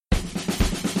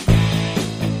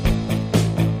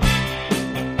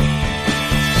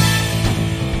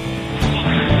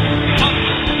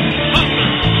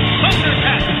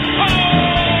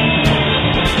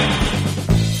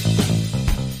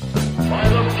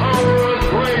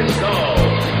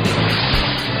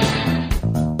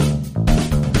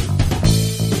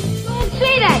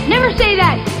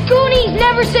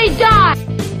never say die!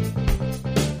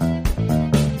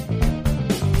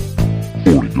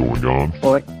 40 going on.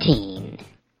 14.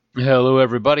 Hello,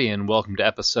 everybody, and welcome to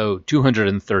episode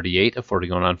 238 of 40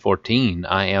 going on 14.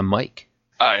 I am Mike.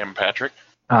 I am Patrick.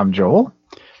 I'm Joel.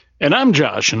 And I'm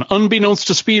Josh, and unbeknownst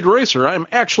to Speed Racer, I'm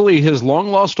actually his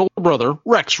long-lost older brother,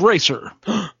 Rex Racer.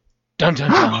 Dun,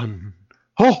 dun, dun.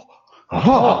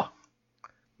 Oh.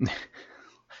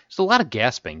 There's a lot of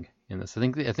gasping in this. I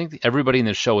think everybody in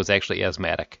this show is actually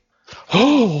asthmatic.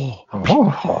 Oh.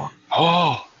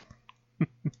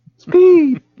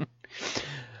 Speed.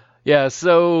 Yeah,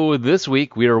 so this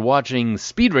week we are watching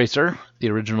Speed Racer, the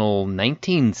original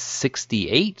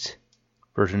 1968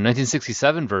 version,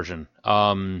 1967 version.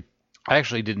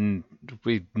 It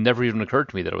never even occurred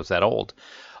to me that it was that old.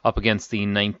 Up against the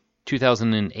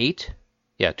 2008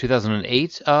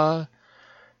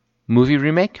 movie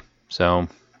remake. So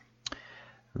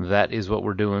that is what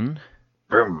we're doing.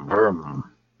 Vroom,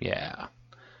 vroom. Yeah.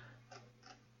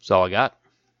 That's all I got.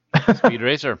 Speed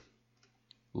Racer.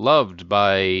 Loved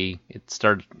by, it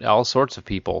started all sorts of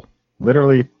people.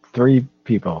 Literally 3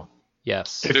 people.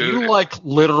 Yes. If you like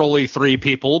literally 3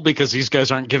 people, because these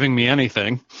guys aren't giving me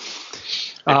anything,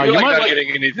 If you like not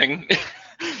getting anything.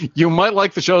 you might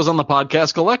like the shows on the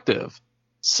Podcast Collective,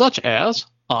 such as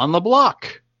On the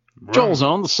Block, Right. Joel's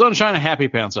Own, The Sunshine and Happy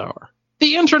Pants Hour,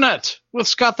 The Internet with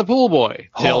Scott the Pool Boy,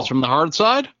 Tales from the Hard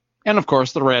Side, and of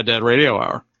course the Rad Dad Radio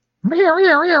Hour. What the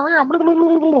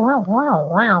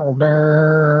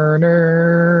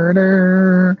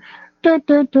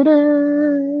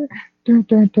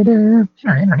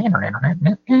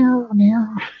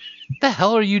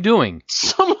hell are you doing?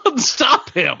 Someone stop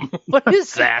him! What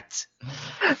is that?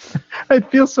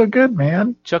 It feels so good,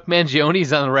 man. Chuck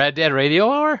Mangione's on the Rad Dad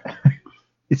Radio Hour?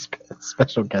 He's a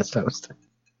special guest host.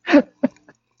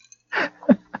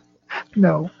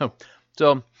 No.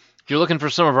 So, if you're looking for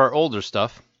some of our older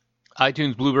stuff,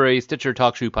 iTunes, Blueberry, Stitcher,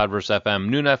 TalkShoe, Podverse FM,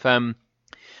 Noon FM,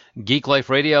 Geek Life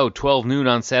Radio, 12 noon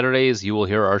on Saturdays, you will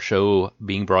hear our show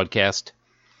being broadcast.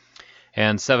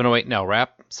 And 708 Now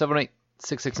Rap,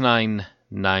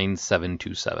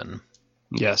 708-669-9727.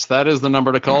 Yes, that is the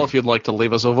number to call if you'd like to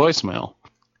leave us a voicemail.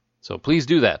 So please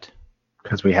do that.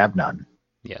 Because we have none.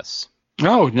 Yes.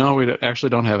 Oh, no, we actually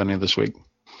don't have any this week.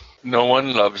 No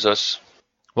one loves us.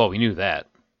 Well, we knew that.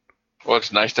 Well,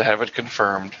 it's nice to have it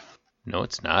confirmed. No,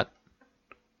 it's not.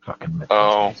 Fucking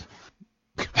Oh,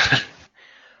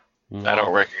 Wow. I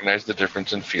don't recognize the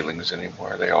difference in feelings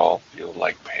anymore. They all feel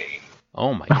like pain.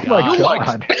 Oh my Oh god. my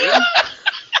god.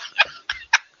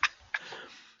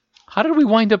 How did we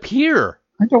wind up here?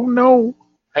 I don't know.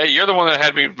 Hey, you're the one that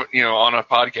had me, on a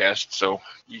podcast, so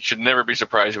you should never be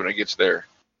surprised when it gets there.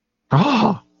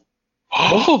 Oh.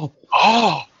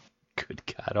 Oh! Good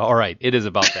God. All right. It is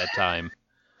about that time.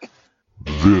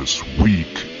 This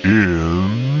week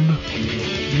in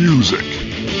music,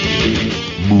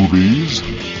 movies,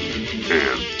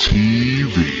 and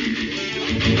TV.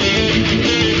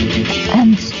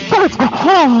 And sports.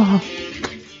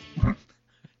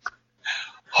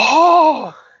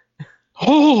 Oh!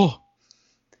 Oh!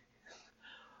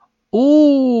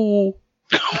 Ooh.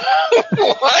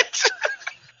 What?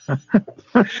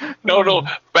 No,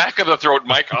 back of the throat,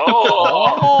 Mike.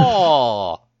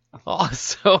 Oh!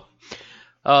 So,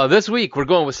 this week we're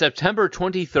going with September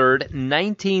 23rd,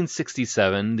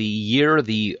 1967, the year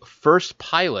the first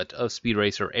pilot of Speed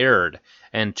Racer aired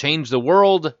and changed the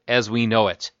world as we know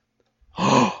it.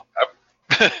 Oh.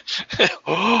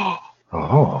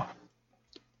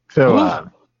 So,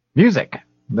 music.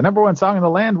 The number 1 song in the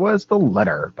land was The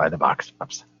Letter by the Box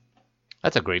Tops.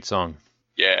 That's a great song.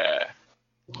 Yeah.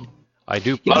 I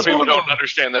do. A lot of people don't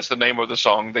understand that's the name of the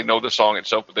song. They know the song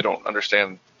itself, but they don't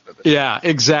understand. Yeah,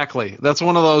 exactly. That's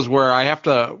one of those where I have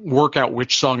to work out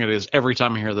which song it is every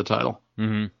time I hear the title.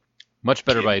 Mm-hmm. Much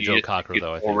better by Joe Cocker,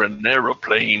 though, I think. Or an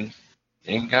aeroplane.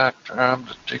 Ain't got time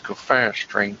to take a fast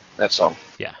train. That song.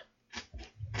 Yeah.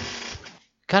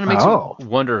 Kind of makes you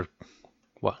wonder.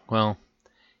 Well,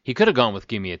 he could have gone with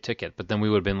Give Me a Ticket, but then we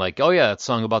would have been like, oh, yeah, that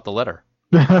song about the letter.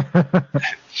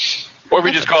 Or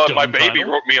we just call it My Baby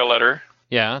Wrote Me a Letter.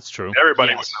 Yeah, that's true.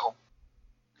 Everybody would know.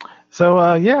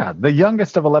 So, the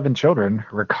youngest of 11 children,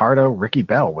 Ricardo Ricky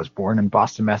Bell, was born in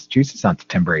Boston, Massachusetts on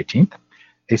September 18th,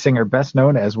 a singer best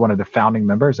known as one of the founding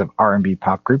members of R&B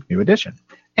pop group New Edition,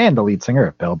 and the lead singer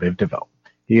of Belle Biv DeVoe.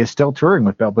 He is still touring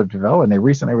with Belle Biv DeVoe, and they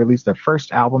recently released their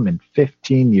first album in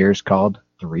 15 years called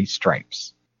Three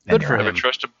Stripes. Good for him.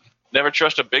 Never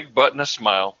trust a big butt and a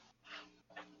smile.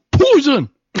 Poison!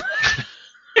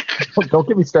 Don't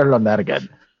get me started on that again.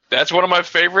 That's one of my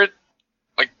favorite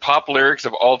pop lyrics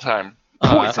of all time.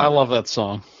 I love that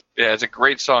song. Yeah, it's a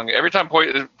great song. Every time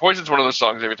Poison's one of those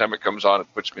songs. Every time it comes on, it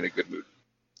puts me in a good mood.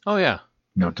 Oh yeah.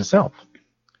 Note to self.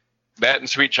 That and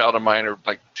Sweet Child of Mine are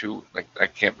like two. Like I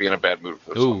can't be in a bad mood if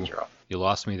those Ooh, songs are on. you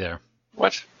lost me there.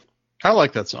 What? I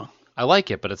like that song. I like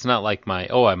it, but it's not like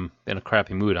I'm in a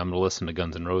crappy mood. I'm gonna listen to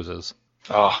Guns N' Roses.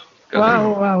 Oh,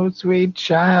 God. Wow, sweet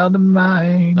child of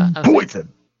mine.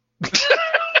 Poison.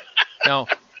 Now,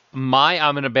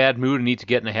 I'm in a bad mood and need to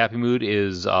get in a happy mood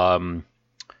is Mr.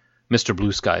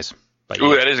 Blue Skies.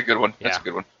 Ooh, that is a good one. That's Yeah. a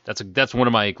good one. That's one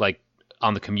of my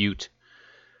on the commute.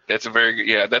 That's a very good.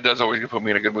 Yeah, that does always put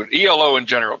me in a good mood. ELO in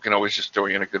general can always just throw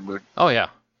you in a good mood. Oh yeah,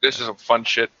 This is some fun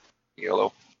shit.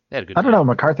 ELO. they had a good. I don't know,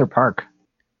 MacArthur Park.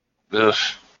 Ugh.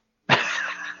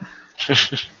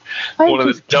 One of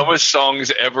the dumbest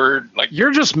songs ever. Like,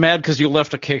 You're just mad because you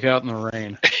left a cake out in the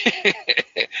rain.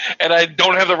 and I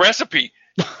don't have the recipe.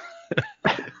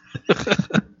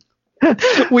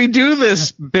 We do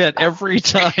this bit every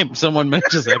time someone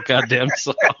mentions that goddamn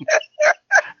song.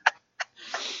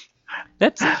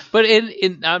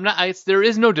 There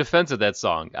is no defense of that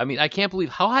song. I mean, I can't believe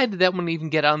how high did that one even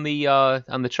get on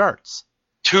the charts?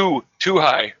 Too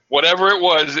high. Whatever it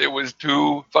was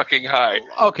too fucking high.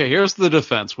 Okay, here's the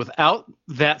defense. Without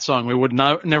that song, we would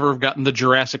never have gotten the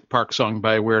Jurassic Park song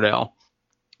by Weird Al.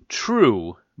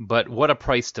 True, but what a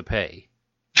price to pay.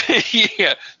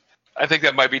 Yeah, I think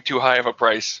that might be too high of a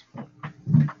price.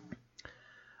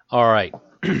 All right.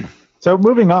 So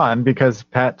moving on, because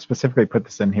Pat specifically put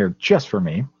this in here just for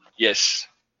me. Yes.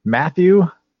 Matthew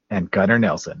and Gunnar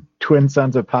Nelson, twin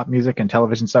sons of pop music and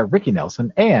television star Ricky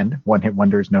Nelson, and one-hit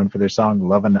wonders known for their song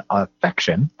Love and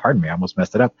Affection, pardon me, I almost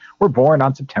messed it up, were born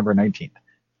on September 19th.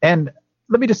 And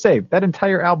let me just say, that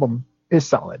entire album is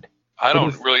solid. I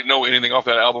don't really know anything off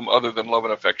that album other than Love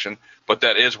and Affection, but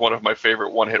that is one of my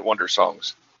favorite one-hit wonder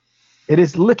songs. It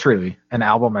is literally an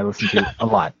album I listened to a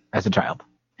lot as a child.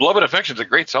 Love and Affection is a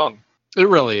great song. It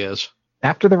really is.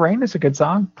 After the Rain is a good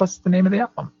song, plus the name of the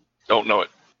album. Don't know it.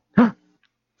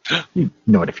 You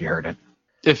know it if you heard it.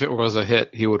 If it was a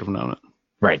hit, he would have known it.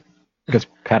 Right. Because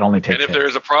Pat only takes And if hits.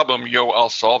 there's a problem, I'll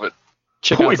solve it.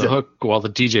 Check out Poison. the hook while the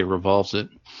DJ revolves it.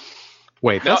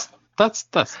 Wait, No. that's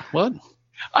what?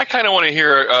 I kind of want to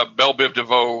hear Belle Biv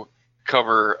DeVoe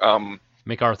cover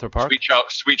MacArthur Park.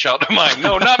 Sweet Child of Mine.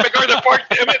 No, not MacArthur Park,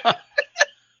 damn it.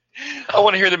 I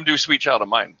want to hear them do Sweet Child of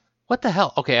Mine. What the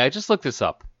hell? Okay, I just looked this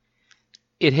up.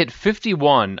 It hit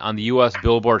 51 on the U.S.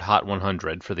 Billboard Hot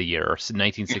 100 for the year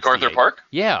 1968. MacArthur Park?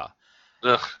 Yeah.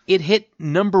 Ugh. It hit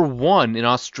number 1 in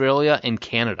Australia and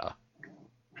Canada.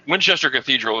 Winchester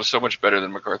Cathedral is so much better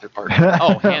than MacArthur Park.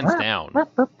 Oh, hands down.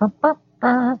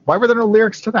 Why were there no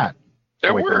lyrics to that?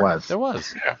 There Wait, were. there was. There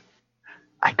was.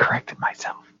 I corrected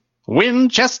myself.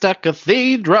 Winchester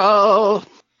Cathedral,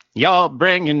 you're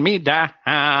bringing me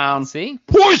down. See?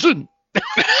 Poison!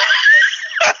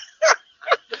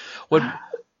 When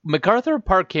MacArthur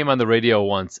Park came on the radio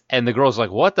once, and the girl's like,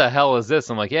 what the hell is this?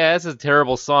 I'm like, yeah, this is a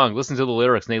terrible song. Listen to the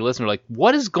lyrics. And they listen. They're like,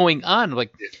 what is going on? I'm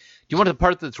like, do you want the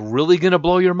part that's really going to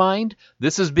blow your mind?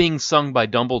 This is being sung by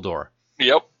Dumbledore.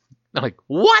 Yep. I'm like,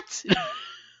 what?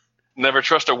 Never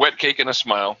trust a wet cake and a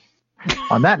smile.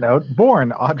 On that note,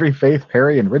 born Audrey Faith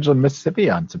Perry in Ridgeland, Mississippi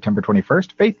on September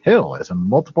 21st, Faith Hill is a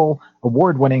multiple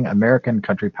award-winning American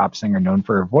country pop singer known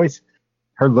for her voice,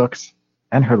 her looks,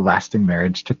 and her lasting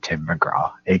marriage to Tim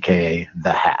McGraw, a.k.a.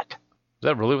 The Hat. Is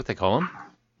that really what they call him?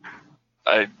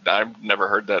 I've never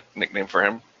heard that nickname for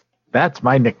him. That's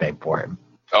my nickname for him,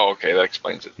 Oh, okay, that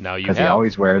explains it. Now you because he have.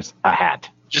 always wears a hat.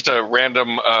 Just a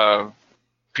random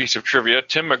piece of trivia.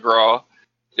 Tim McGraw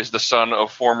is the son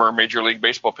of former Major League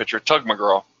Baseball pitcher Tug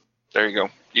McGraw. There you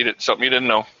go. Something you didn't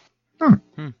know.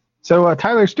 So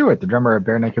Tyler Stewart, the drummer of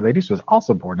Bare Naked Ladies, was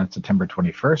also born on September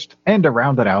 21st. And to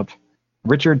round it out,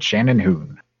 Richard Shannon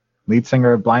Hoon, lead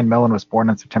singer of Blind Melon, was born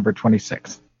on September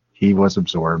 26th. He was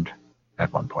absorbed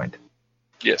at one point.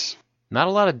 Yes. Not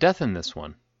a lot of death in this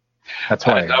one. That's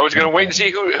why I was going to wait and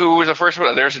see who was the first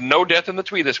one. There's no death in the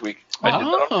tweet this week. I did that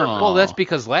on purpose. Well, that's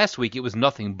because last week it was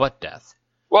nothing but death.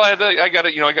 Well, I got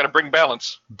to, I got to bring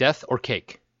balance. Death or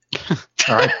cake.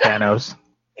 All right, Thanos.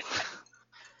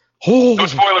 No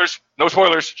spoilers. No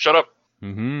spoilers. Shut up.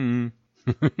 Mm-hmm.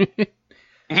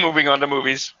 Moving on to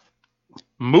movies.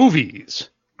 Movies.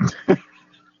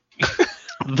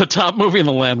 The top movie in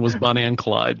the land was Bonnie and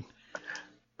Clyde.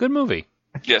 Good movie.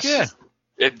 Yes. Yeah.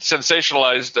 It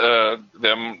sensationalized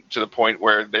them to the point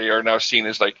where they are now seen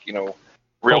as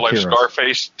real life heroes.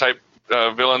 Scarface type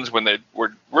villains when they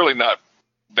were really not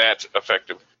that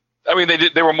effective. I mean,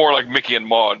 they were more like Mickey and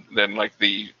Maude than like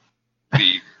the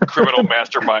criminal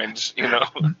masterminds,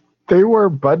 They were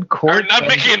Bud Or Cort. not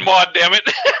Mickey and Maude, damn it.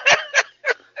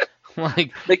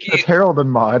 Like, Mickey, It's Harold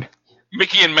and Maude.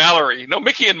 Mickey and Mallory. No,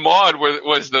 Mickey and Maude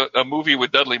was a movie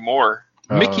with Dudley Moore.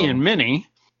 Mickey and Minnie.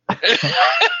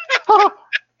 Put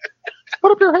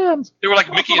up your hands. They were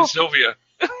like Mickey and Sylvia.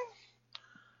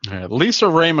 Lisa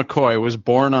Ray McCoy was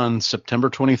born on September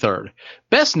 23rd.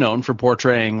 Best known for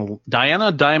portraying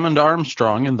Diana Diamond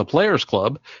Armstrong in The Players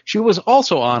Club, she was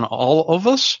also on All of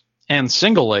Us and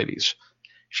Single Ladies.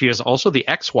 She is also the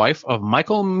ex-wife of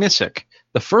Michael Missick,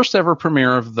 the first ever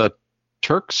premier of the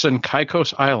Turks and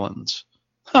Caicos Islands.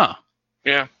 Huh.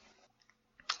 Yeah.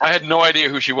 I had no idea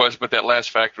who she was, but that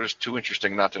last fact was too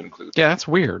interesting not to include. Yeah, that's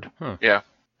weird. Yeah.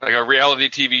 Like a reality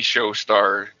TV show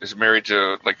star is married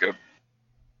to like a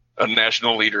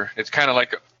national leader. It's kind of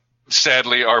like,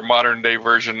 sadly, our modern day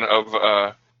version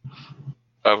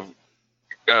of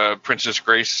Princess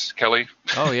Grace Kelly.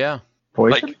 oh yeah.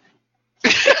 Poison?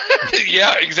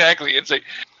 Yeah, exactly. It's like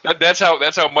that's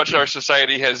how much our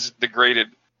society has degraded.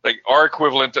 Like our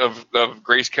equivalent of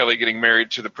Grace Kelly getting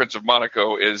married to the Prince of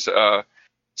Monaco is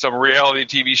some reality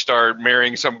TV star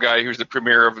marrying some guy who's the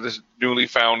premier of this newly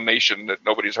found nation that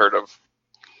nobody's heard of.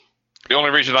 The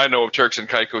only reason I know of Turks and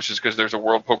Caicos is because there's a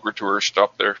World Poker Tour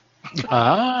stop there.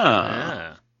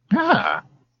 Ah. Yeah.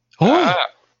 Ah.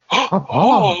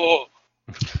 Oh.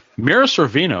 Mira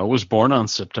Sorvino was born on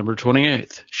September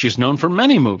 28th. She's known for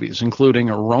many movies, including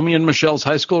Romy and Michelle's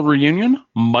High School Reunion,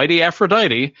 Mighty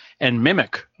Aphrodite, and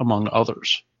Mimic, among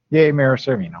others. Yay, Mira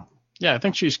Sorvino. Yeah, I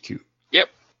think she's cute. Yep.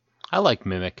 I like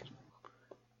Mimic.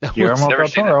 Guillermo never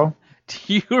del seen Toro.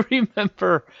 Do you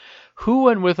remember who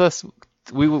went with us?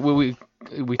 We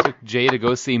took Jay to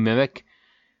go see Mimic,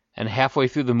 and halfway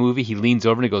through the movie, he leans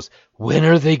over and he goes, "When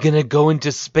are they gonna go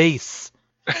into space?"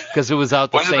 Because it was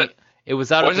out the same. It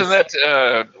was out. Wasn't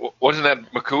that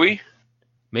McCooey?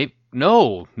 Maybe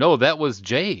no, that was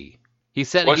Jay. He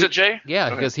said. Was it Jay? Yeah,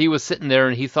 Okay. because he was sitting there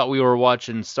and he thought we were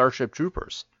watching Starship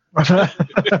Troopers.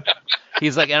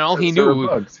 He's like, and all he There were knew,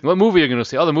 bugs. what movie are you going to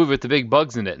see? Oh, the movie with the big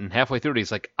bugs in it. And halfway through it,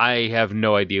 he's like, I have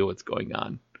no idea what's going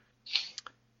on.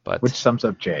 But Which sums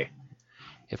up Jay.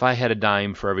 if I had a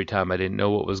dime for every time I didn't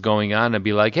know what was going on, I'd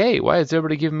be like, hey, why is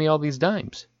everybody giving me all these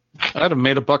dimes? I'd have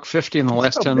made $1.50 in the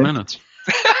last 10 minutes.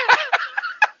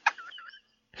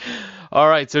 All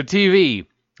right, so TV.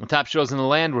 The top shows in the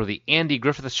land were The Andy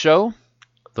Griffith Show,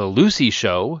 The Lucy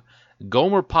Show,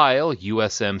 Gomer Pyle,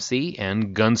 USMC,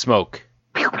 and Gunsmoke.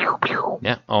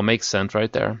 Yeah, all makes sense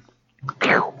right there.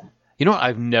 You know what?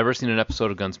 I've never seen an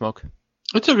episode of Gunsmoke.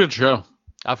 It's a good show.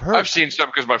 I've seen some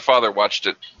because my father watched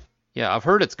it. Yeah, I've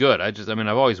heard it's good. I've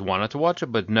always wanted to watch it,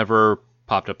 but never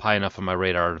popped up high enough on my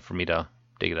radar for me to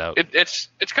dig it out. It's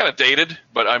kind of dated,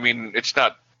 but I mean it's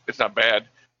not bad.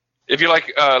 If you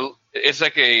like, it's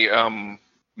like a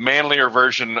manlier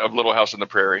version of Little House on the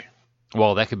Prairie.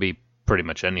 Well, that could be pretty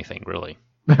much anything, really.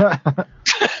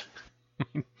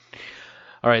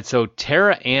 All right, so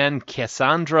Tara Ann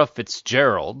Cassandra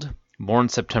Fitzgerald, born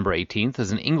September 18th,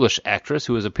 is an English actress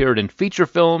who has appeared in feature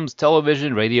films,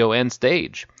 television, radio, and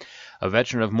stage. A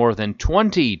veteran of more than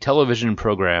 20 television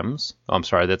programs. Oh, I'm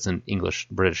sorry, that's in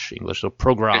British English, so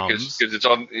programs. Because it's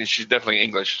on. She's definitely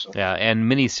English. So. Yeah, and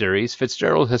miniseries.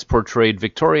 Fitzgerald has portrayed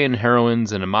Victorian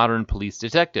heroines and modern police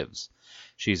detectives.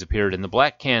 She's appeared in The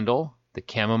Black Candle, The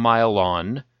Chamomile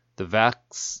Lawn, The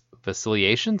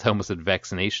Vacillations? I almost said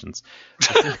vaccinations.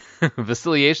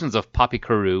 Vacillations of Poppy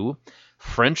Carew,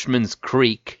 Frenchman's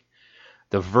Creek,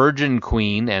 The Virgin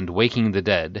Queen, and Waking the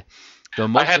Dead.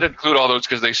 I had to include all those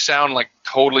because they sound like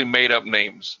totally made up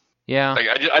names. Yeah. Like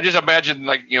I just imagine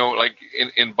like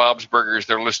in Bob's Burgers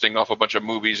they're listing off a bunch of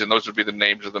movies and those would be the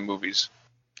names of the movies.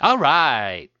 All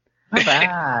right. All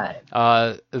right.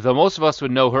 The most of us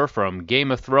would know her from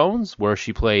Game of Thrones, where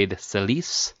she played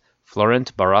Selyse,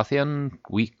 Florent Baratheon,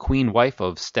 queen wife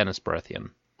of Stannis Baratheon.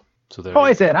 So there.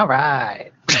 Poison. All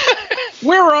right.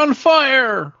 We're on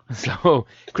fire! So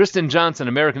Kristen Johnson,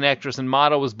 American actress and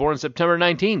model, was born September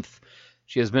 19th.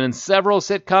 She has been in several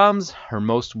sitcoms, her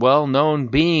most well-known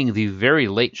being the very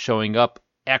late showing up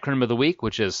acronym of the week,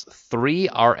 which is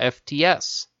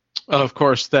 3RFTS. Of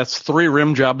course, that's 3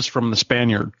 rim jobs from the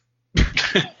Spaniard.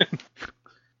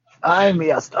 I'm the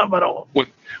estómago.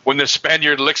 When the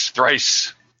Spaniard licks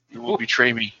thrice, you will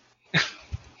betray me.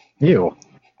 Ew.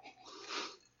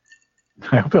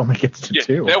 I hope it only gets to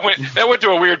 2. That went to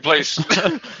a weird place.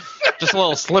 Just a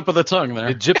little slip of the tongue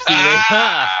there.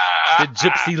 The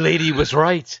gypsy lady was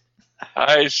right.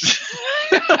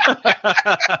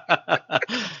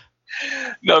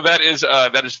 No, that is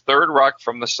Third Rock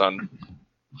from the Sun.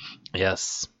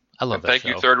 Yes, I love that Thank show.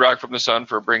 you, Third Rock from the Sun,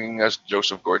 for bringing us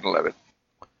Joseph Gordon-Levitt.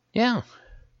 Yeah.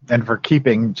 And for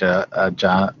keeping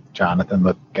Jonathan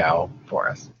Lithgow for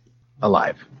us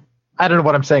alive. I don't know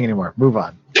what I'm saying anymore. Move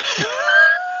on.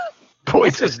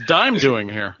 What's this dime doing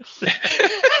here?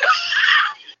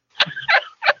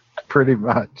 Pretty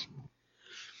much.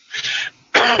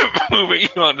 Moving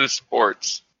on to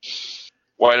sports.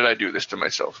 Why did I do this to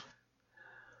myself?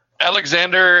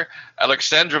 Alexander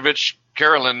Alexandrovich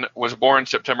Karelin was born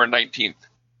September 19th.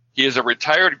 He is a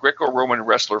retired Greco-Roman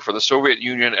wrestler for the Soviet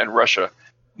Union and Russia,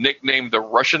 nicknamed the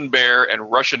Russian Bear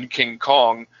and Russian King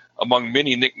Kong. Among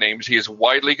many nicknames, he is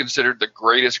widely considered the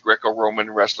greatest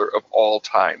Greco-Roman wrestler of all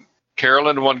time.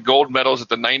 Karelin won gold medals at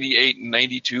the 98,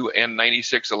 92, and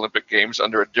 96 Olympic Games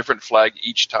under a different flag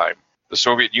each time, the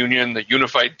Soviet Union, the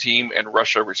Unified Team, and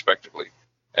Russia, respectively,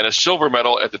 and a silver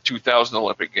medal at the 2000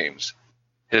 Olympic Games.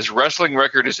 His wrestling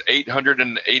record is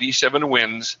 887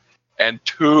 wins and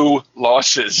 2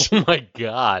 losses. Oh, my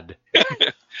God.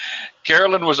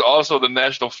 Karelin was also the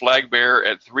national flag bearer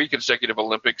at 3 consecutive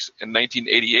Olympics, in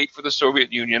 1988 for the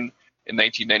Soviet Union, in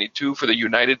 1992 for the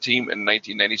United Team, and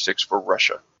 1996 for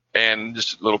Russia. And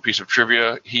just a little piece of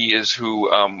trivia, he is who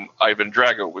Ivan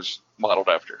Drago was modeled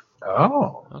after.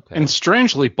 Oh. Okay. And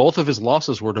strangely, both of his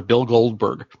losses were to Bill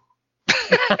Goldberg.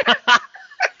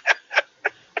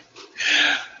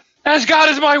 As God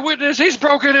is my witness, he's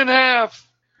broken in half.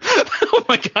 Oh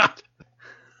my God.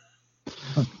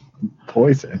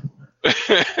 Poison.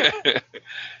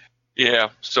 Yeah,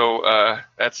 so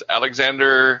that's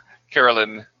Alexander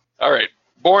Karelin. All right.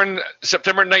 Born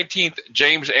September 19th,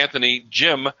 James Anthony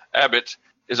Jim Abbott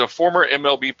is a former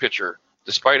MLB pitcher.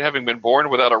 Despite having been born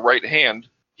without a right hand,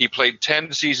 he played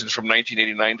 10 seasons from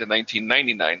 1989 to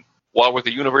 1999. While with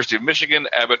the University of Michigan,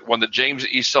 Abbott won the James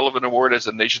E. Sullivan Award as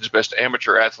the nation's best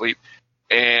amateur athlete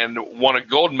and won a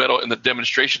gold medal in the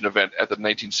demonstration event at the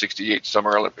 1968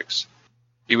 Summer Olympics.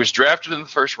 He was drafted in the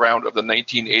first round of the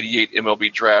 1988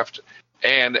 MLB draft,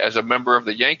 and as a member of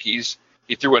the Yankees,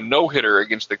 he threw a no-hitter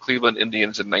against the Cleveland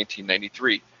Indians in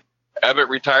 1993. Abbott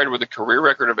retired with a career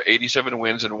record of 87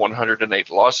 wins and 108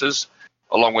 losses,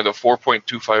 along with a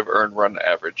 4.25 earned run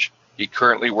average. He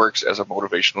currently works as a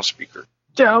motivational speaker.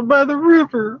 Down by the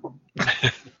river.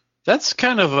 That's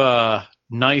kind of a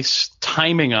nice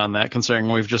timing on that, considering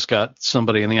we've just got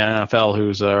somebody in the NFL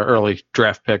who's an early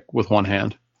draft pick with one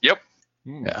hand. Yep.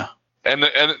 Yeah. And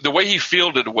the way he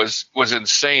fielded was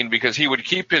insane, because he would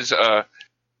keep his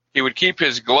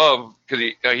glove,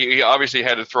 because he obviously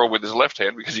had to throw with his left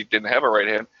hand because he didn't have a right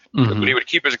hand. Mm-hmm. But he would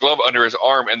keep his glove under his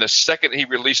arm, and the second he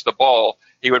released the ball,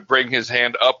 he would bring his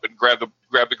hand up and grab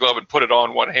the glove and put it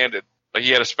on one-handed. Like,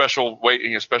 he had a special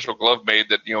glove made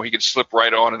that, he could slip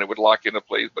right on and it would lock into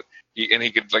place. But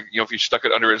he could, if he stuck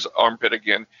it under his armpit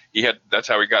again, that's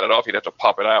how he got it off. He'd have to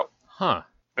pop it out. Huh.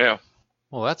 Yeah.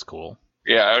 Well, that's cool.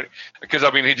 Yeah, because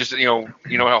he just you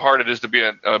know how hard it is to be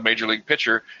a major league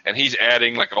pitcher, and he's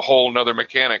adding like a whole nother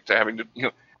mechanic to having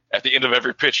to at the end of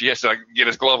every pitch he has to get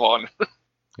his glove on.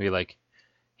 Maybe like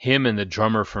him and the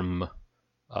drummer from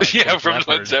from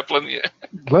Led Zeppelin. Yeah.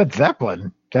 Led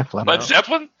Zeppelin. Def Leppard. Led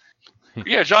Zeppelin.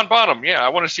 Yeah, John Bonham. Yeah, I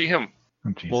want to see him.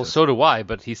 Oh, Jesus. Well, so do I,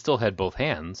 but he still had both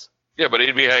hands. Yeah, but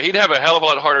he'd have a hell of a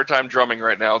lot harder time drumming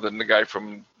right now than the guy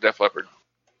from Def Leppard.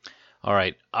 All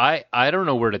right, I don't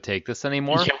know where to take this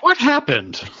anymore. Yeah, what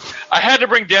happened? I had to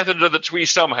bring death into the twee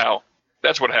somehow.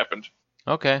 That's what happened.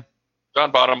 Okay.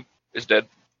 John Bonham is dead.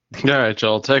 All right,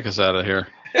 Joel, take us out of here.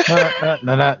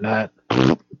 Not.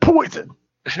 Poison.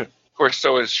 Of course,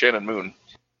 so is Shannon Moon.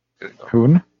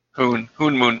 Hoon? Hoon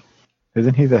Moon.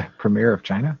 Isn't he the premier of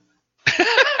China?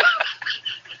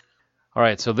 All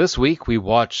right, so this week we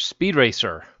watched Speed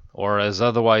Racer, or as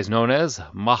otherwise known as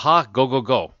Maha Go Go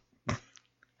Go.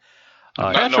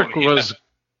 Patrick was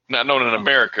not known in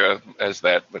America as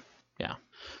that, but yeah.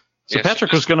 So yes,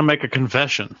 Patrick was going to make a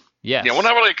confession. Yes. Yeah, well,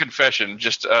 not really a confession,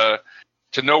 just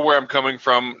to know where I'm coming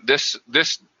from. This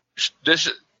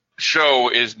show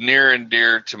is near and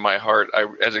dear to my heart.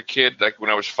 As a kid, like when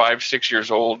I was 5-6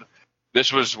 years old,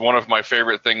 this was one of my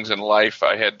favorite things in life.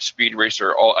 I had Speed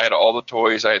Racer. I had all the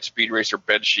toys. I had Speed Racer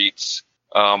bed sheets.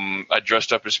 I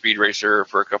dressed up as Speed Racer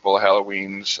for a couple of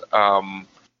Halloweens.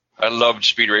 I loved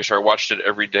Speed Racer. I watched it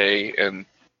every day. And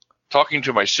talking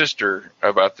to my sister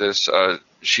about this,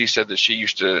 she said that she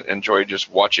used to enjoy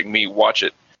just watching me watch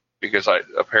it, because I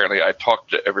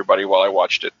talked to everybody while I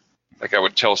watched it. Like, I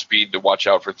would tell Speed to watch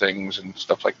out for things and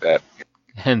stuff like that.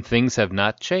 And things have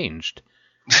not changed.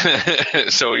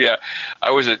 So yeah,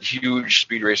 I was a huge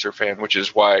Speed Racer fan, which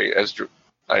is why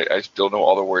I still know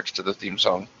all the words to the theme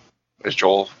song, as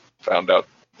Joel found out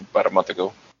about a month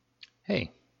ago.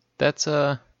 Hey, that's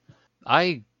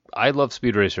I love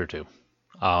Speed Racer too.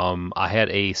 I had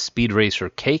a Speed Racer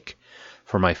cake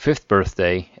for my 5th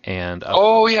birthday, and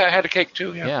oh yeah, I had a cake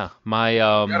too. Yeah, yeah, my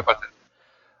forgot about that.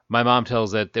 My mom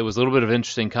tells that there was a little bit of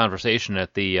interesting conversation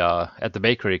at the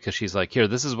bakery because she's like, here,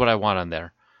 this is what I want on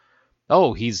there.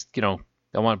 Oh, he's,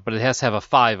 but it has to have a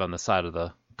 5 on the side of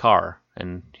the car.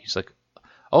 And he's like,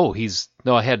 oh,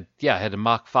 I had a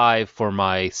Mach 5 for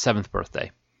my 7th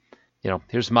birthday.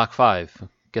 Here's Mach 5.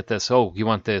 Get this. Oh, you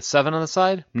want the 7 on the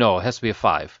side? No, it has to be a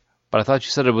 5. But I thought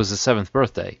you said it was the 7th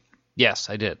birthday. Yes,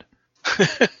 I did.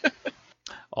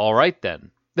 All right,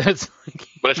 then. That's like,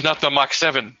 but it's not the Mach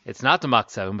 7. It's not the Mach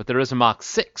 7, but there is a Mach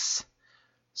 6.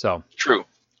 So true.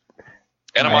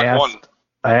 And a Mach 1.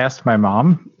 I asked my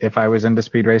mom if I was into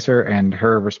Speed Racer, and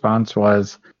her response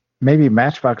was, maybe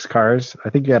Matchbox cars. I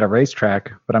think you had a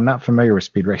racetrack, but I'm not familiar with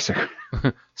Speed Racer.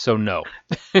 So no.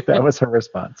 That was her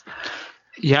response.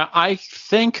 Yeah, I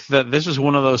think that this is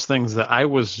one of those things that I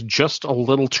was just a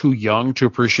little too young to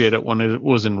appreciate it when it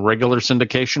was in regular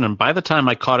syndication, and by the time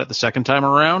I caught it the second time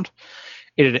around,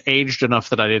 it had aged enough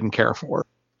that I didn't care for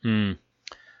it.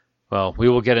 Well, we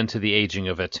will get into the aging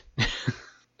of it.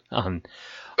 I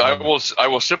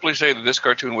will simply say that this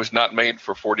cartoon was not made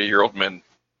for 40-year-old men.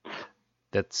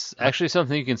 That's actually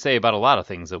something you can say about a lot of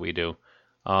things that we do.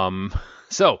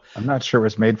 So I'm not sure it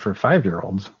was made for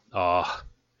 5-year-olds. Oh,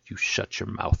 you shut your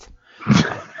mouth.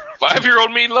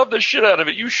 5-year-old me loved the shit out of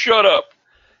it. You shut up.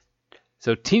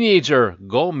 So teenager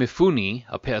Go Mifune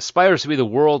aspires to be the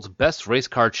world's best race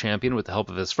car champion with the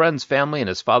help of his friends, family, and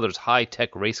his father's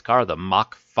high-tech race car, the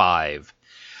Mach 5.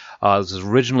 This was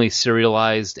originally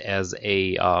serialized as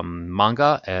a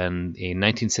manga in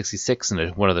 1966 in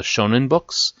one of the Shonen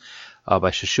books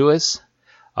by Shishues.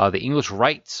 The English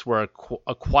rights were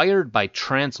acquired by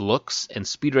Translux, and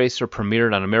Speed Racer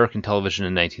premiered on American television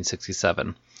in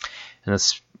 1967.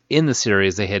 And in the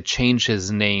series, they had changed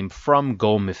his name from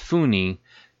Go Mifune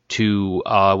to,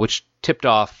 which tipped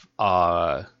off,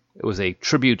 it was a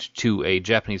tribute to a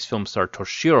Japanese film star,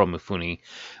 Toshiro Mifune,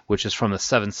 which is from the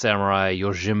Seven Samurai,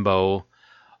 Yojimbo.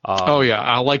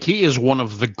 He is one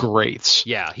of the greats.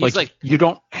 Yeah, he's like you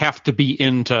don't have to be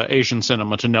into Asian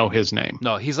cinema to know his name.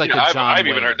 No, he's like the John I've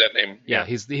Wayne. even heard that name. Yeah,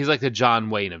 he's like the John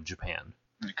Wayne of Japan.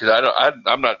 Because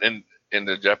I'm not in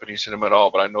the Japanese cinema at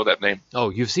all, but I know that name. Oh,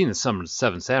 you've seen the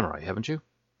Seven Samurai, haven't you?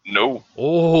 No.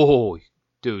 Oh,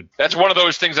 dude. That's one of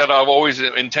those things that I've always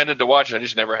intended to watch, and I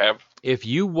just never have. If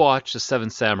you watch the Seven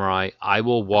Samurai, I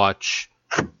will watch.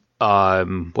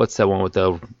 What's that one with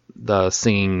the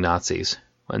singing Nazis?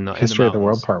 History of the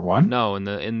World Part 1? No, in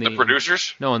the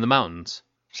Producers? No, in the mountains.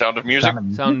 Sound of Music?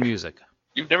 Sound of Music.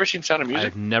 You've never seen Sound of Music?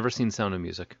 I've never seen Sound of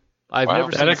Music.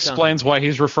 That explains why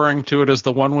he's referring to it as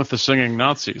the one with the singing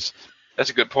Nazis. That's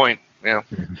a good point. Yeah.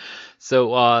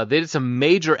 So they did some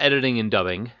major editing and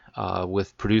dubbing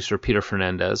with producer Peter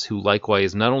Fernandez, who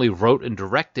likewise not only wrote and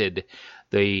directed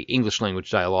the English language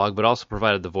dialogue, but also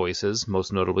provided the voices,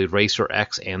 most notably Racer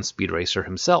X and Speed Racer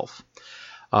himself.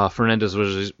 Fernandez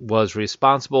was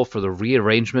responsible for the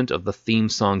rearrangement of the theme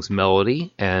song's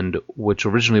melody, and which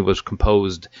originally was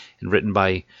composed and written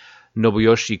by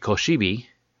Nobuyoshi Koshibi,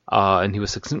 and he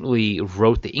succinctly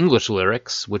wrote the English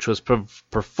lyrics, which was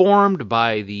performed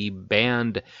by the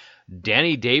band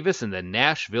Danny Davis and the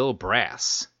Nashville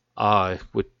Brass,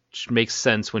 which makes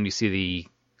sense when you see the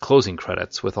closing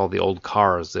credits with all the old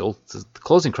cars. The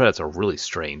closing credits are really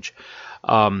strange.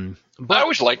 But I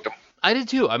always liked them. I did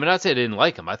too. I mean, I'd say I didn't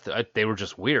like them. They were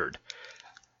just weird.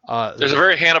 There's a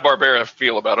very Hanna-Barbera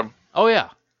feel about them. Oh yeah,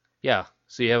 yeah.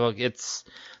 So you have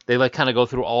they like kind of go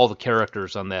through all the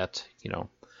characters on that,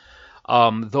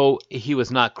 Though he was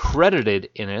not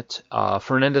credited in it,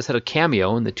 Fernandez had a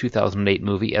cameo in the 2008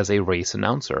 movie as a race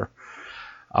announcer.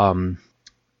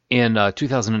 In a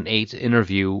 2008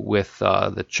 interview with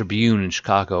the Tribune in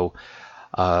Chicago,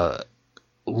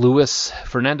 Luis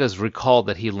Fernandez recalled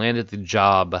that he landed the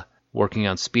job working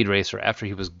on Speed Racer after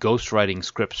he was ghostwriting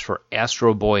scripts for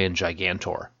Astro Boy and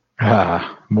Gigantor.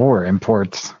 More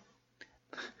imports.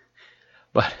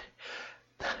 But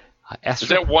Is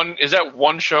that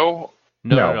one show?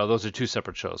 No, those are two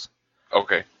separate shows.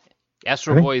 Okay.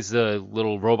 Astro Boy is the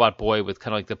little robot boy with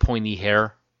kind of like the pointy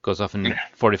hair, goes off in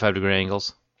 45-degree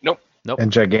angles. Nope.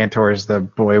 And Gigantor is the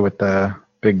boy with the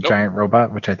big giant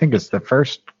robot, which I think is the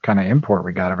first kind of import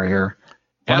we got over here.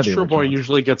 Astro Boy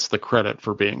usually gets the credit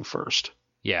for being first.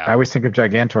 Yeah. I always think of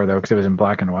Gigantor, though, because it was in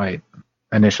black and white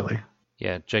initially.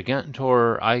 Yeah,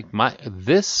 Gigantor,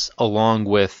 this along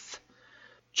with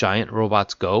Giant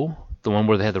Robots Go, the one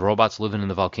where they had the robots living in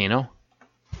the volcano.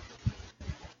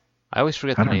 I always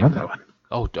forget the name. I don't know that one.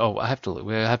 Oh, I have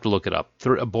to look it up.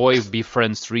 A boy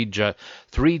befriends three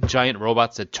giant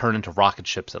robots that turn into rocket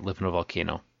ships that live in a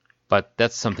volcano. But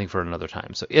that's something for another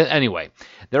time. So anyway,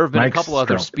 there have been Mike's a couple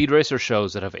other stroke. Speed Racer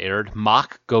shows that have aired.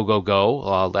 Mach Go Go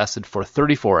Go lasted for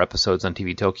 34 episodes on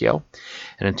TV Tokyo.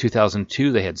 And in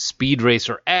 2002, they had Speed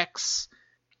Racer X,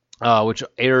 which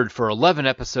aired for 11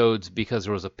 episodes because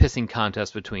there was a pissing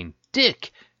contest between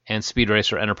Dick and Speed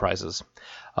Racer Enterprises.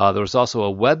 There was also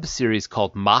a web series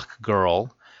called Mach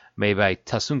Girl, made by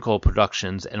Tasunko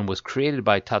Productions, and was created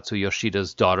by Tatsu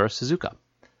Yoshida's daughter, Suzuka.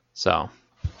 So,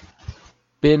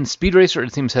 Speed Racer,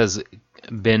 it seems, has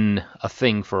been a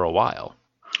thing for a while.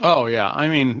 Oh, yeah. I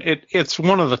mean, it's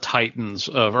one of the titans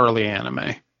of early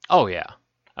anime. Oh, yeah.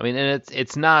 I mean, and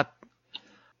it's not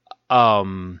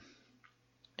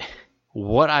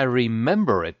what I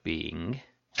remember it being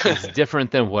is different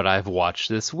than what I've watched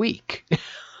this week.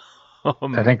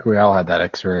 I think we all had that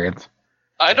experience.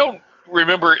 I don't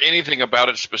remember anything about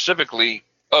it specifically,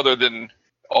 other than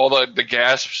all the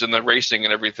gasps and the racing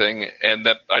and everything, and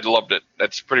that I loved it.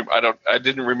 That's pretty. I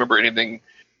didn't remember anything.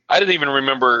 I didn't even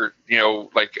remember,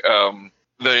 like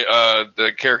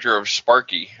the character of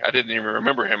Sparky. I didn't even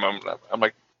remember him. I'm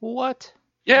like, What?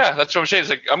 yeah, that's what I'm saying. It's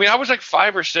like, I mean, I was like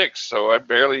 5 or 6, so I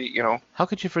barely, How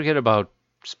could you forget about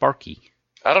Sparky?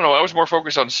 I don't know. I was more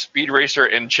focused on Speed Racer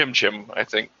and Chim Chim. I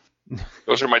think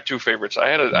those are my 2 favorites. I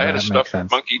had a that makes stuffed sense.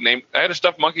 monkey named. I had a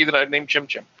stuffed monkey that I named Chim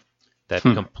Chim. That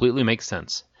completely makes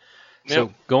sense. So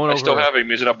Yeah. going I over, still have him.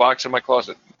 He's in a box in my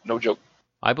closet. No joke.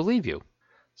 I believe you.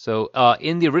 So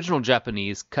in the original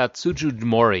Japanese, Katsuji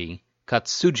Mori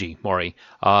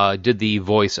did the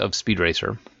voice of Speed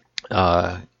Racer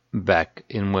back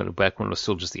when it was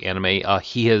still just the anime.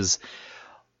 He has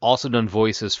also done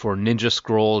voices for Ninja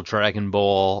Scroll, Dragon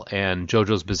Ball, and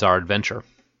JoJo's Bizarre Adventure.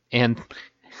 And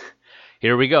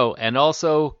here we go. And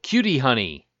also Cutie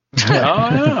Honey. Oh,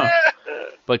 yeah.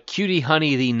 But Cutie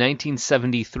Honey, the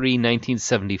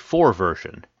 1973-1974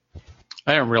 version.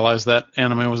 I didn't realize that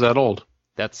anime was that old.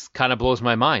 That's kind of blows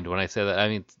my mind when I say that. I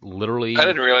mean, literally. I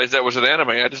didn't realize that was an anime.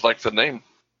 I just liked the name.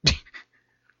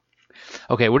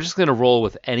 Okay, we're just going to roll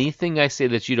with anything I say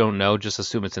that you don't know. Just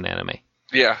assume it's an anime.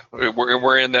 Yeah,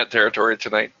 we're in that territory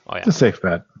tonight. Oh, It's a yeah. safe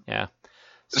bet. Yeah.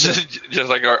 Just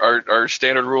like our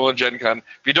standard rule in Gen Con.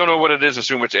 If you don't know what it is,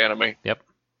 assume it's anime. Yep.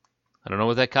 I don't know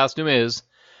what that costume is,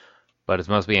 but it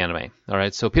must be anime. All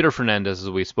right, so Peter Fernandez, as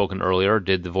we've spoken earlier,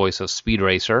 did the voice of Speed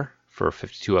Racer for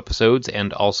 52 episodes,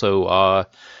 and also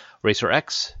Racer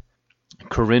X.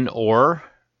 Corinne Orr,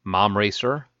 Mom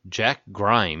Racer. Jack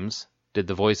Grimes did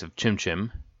the voice of Chim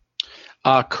Chim.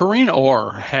 Corinne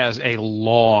Orr has a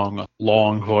long,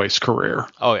 long voice career.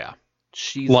 Oh, yeah.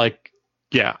 She's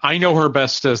Yeah, I know her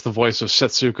best as the voice of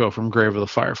Setsuko from Grave of the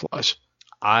Fireflies.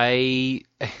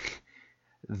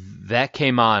 That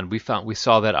came on. We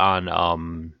saw that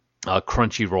on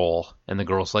Crunchyroll, and the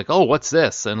girl's like, "Oh, what's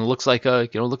this?" And it looks like a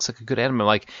good anime.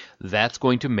 Like, that's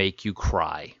going to make you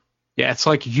cry. Yeah, it's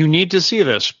like, you need to see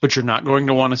this, but you're not going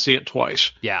to want to see it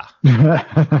twice. Yeah.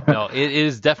 No, it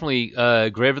is definitely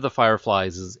Grave of the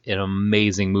Fireflies is an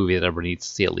amazing movie that everyone needs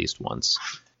to see at least once.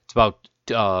 It's about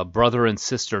brother and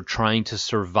sister trying to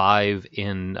survive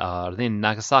in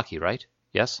Nagasaki, right?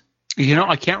 Yes.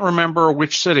 I can't remember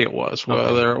which city it was,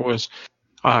 whether it was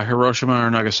Hiroshima or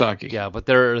Nagasaki. Yeah, but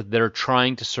they're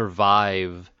trying to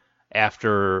survive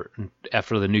after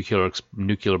the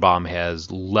nuclear bomb has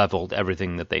leveled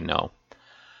everything that they know.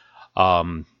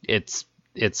 It's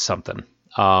something.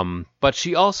 But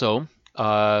she also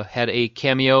had a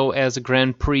cameo as a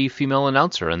Grand Prix female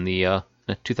announcer in the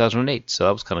 2008, so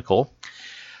that was kind of cool.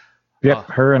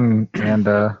 Yep, her and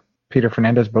Peter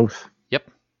Fernandez both.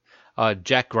 Yep.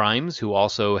 Jack Grimes, who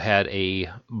also had a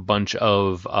bunch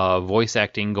of voice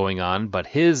acting going on, but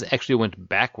his actually went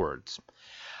backwards.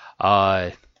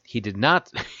 He did not.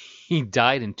 He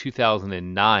died in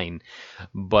 2009,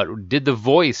 but did the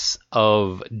voice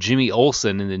of Jimmy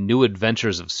Olsen in the New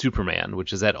Adventures of Superman,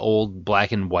 which is that old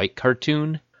black and white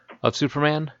cartoon of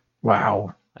Superman.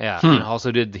 Wow. Yeah,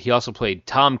 and he also played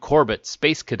Tom Corbett,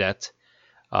 Space Cadet,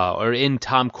 or in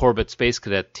Tom Corbett Space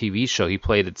Cadet TV show, he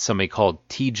played somebody called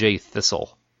T.J.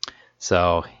 Thistle.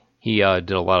 So he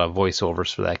did a lot of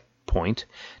voiceovers for that point.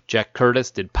 Jack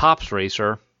Curtis did Pops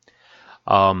Racer,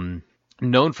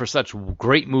 known for such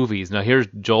great movies. Now here's,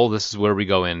 Joel, this is where we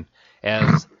go in.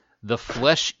 As The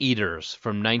Flesh Eaters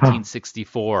from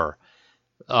 1964.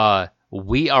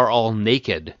 We Are All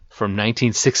Naked from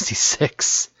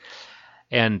 1966.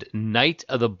 And Night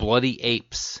of the Bloody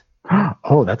Apes.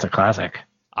 Oh, that's a classic.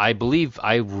 I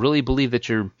really believe that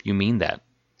you mean that.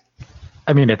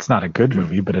 I mean, it's not a good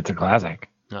movie, but it's a classic.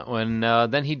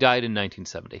 Then he died in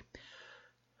 1970.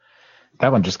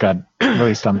 That one just got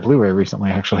released on Blu-ray recently,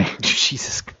 actually.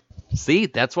 Jesus. See,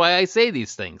 that's why I say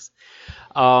these things.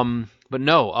 But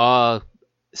no,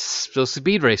 so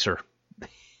Speed Racer.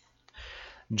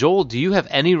 Joel, do you have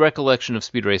any recollection of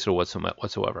Speed Racer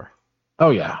whatsoever? Oh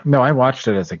yeah, no, I watched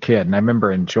it as a kid and I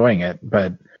remember enjoying it,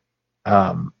 but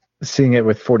seeing it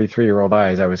with 43-year-old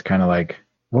eyes, I was kind of like,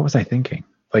 what was I thinking?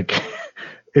 Like,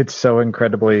 it's so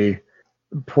incredibly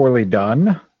poorly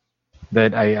done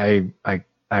that I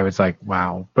was like,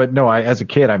 wow. But no, as a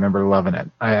kid, I remember loving it.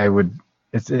 I would,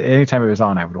 anytime it was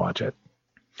on, I would watch it.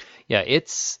 Yeah,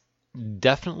 it's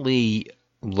definitely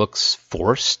looks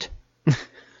forced.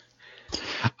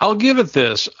 I'll give it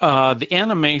this. The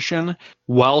animation,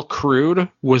 while crude,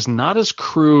 was not as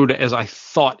crude as I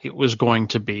thought it was going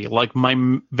to be. Like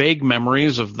my vague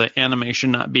memories of the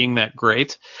animation not being that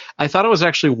great, I thought it was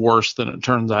actually worse than it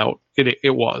turns out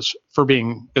it was, for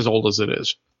being as old as it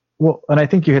is. Well, and I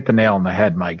think you hit the nail on the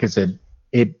head, Mike, because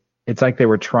it's like they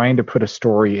were trying to put a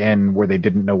story in where they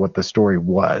didn't know what the story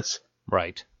was.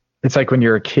 Right. It's like when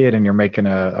you're a kid and you're making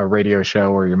a radio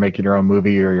show or you're making your own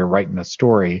movie or you're writing a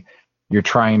story, you're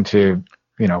trying to,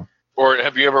 Or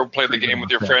have you ever played the game with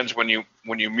your friends when you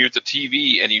mute the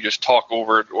TV and you just talk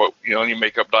over it, or, and you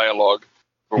make up dialogue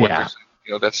or what you're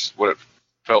saying? That's what it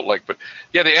felt like. But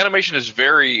yeah, the animation is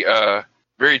very,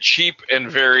 very cheap and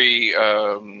very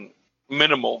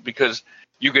minimal, because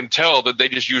you can tell that they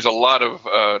just use a lot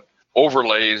of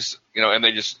overlays, and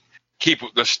they just keep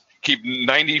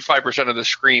 95% of the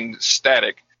screen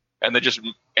static, and they just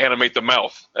animate the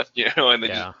mouth, and they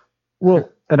just. Well,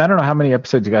 and I don't know how many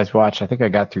episodes you guys watched. I think I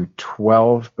got through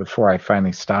 12 before I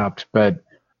finally stopped. But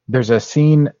there's a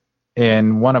scene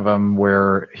in one of them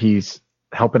where he's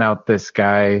helping out this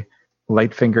guy,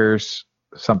 Lightfingers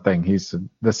something. He's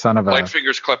the son of a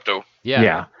Lightfingers Klepto.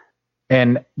 Yeah.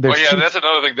 And there's that's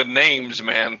another thing. The names,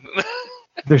 man.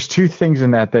 There's two things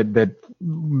in that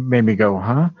made me go,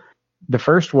 huh? The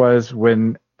first was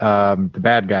when the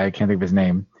bad guy, I can't think of his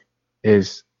name,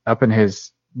 is up in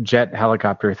his jet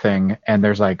helicopter thing, and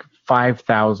there's like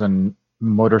 5,000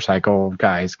 motorcycle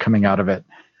guys coming out of it,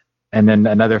 and then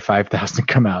another 5,000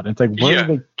 come out. It's like, where are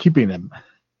they keeping them?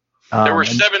 There were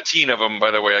 17 of them,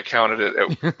 by the way. I counted it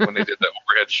when they did the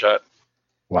overhead shot.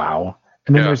 Wow.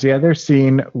 And then there's the other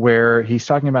scene where he's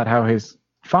talking about how his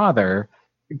father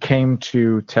came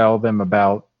to tell them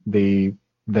about the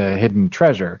hidden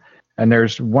treasure. And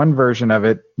there's one version of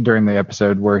it during the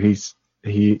episode where he's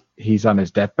on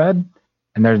his deathbed,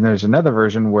 and there's another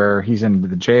version where he's in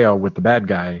the jail with the bad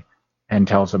guy and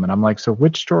tells him. And I'm like, so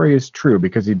which story is true?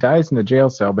 Because he dies in the jail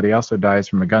cell, but he also dies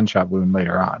from a gunshot wound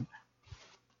later on.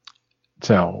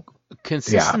 So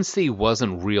consistency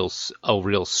wasn't a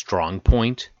real strong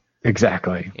point.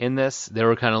 Exactly. In this, they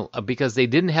were kind of, because they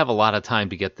didn't have a lot of time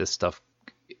to get this stuff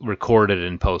recorded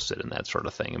and posted and that sort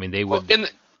of thing. I mean, they would. Well,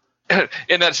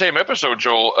 in that same episode,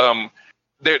 Joel,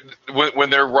 when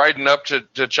they're riding up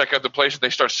to check out the place and they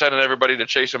start sending everybody to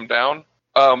chase him down,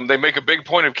 they make a big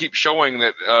point of keep showing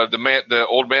that the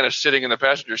old man is sitting in the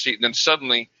passenger seat, and then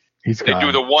suddenly they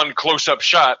do the one close-up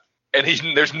shot, and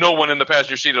there's no one in the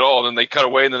passenger seat at all. And then they cut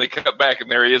away, and then they cut back, and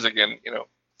there he is again.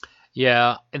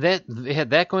 Yeah, they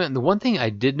had that going on. The one thing I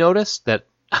did notice that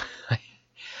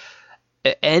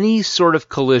any sort of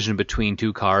collision between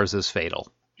two cars is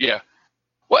fatal. Yeah.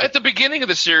 Well, at the beginning of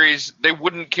the series, they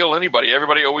wouldn't kill anybody.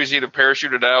 Everybody always either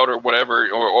parachuted out or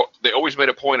whatever, or they always made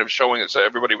a point of showing that so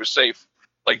everybody was safe,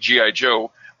 like G.I.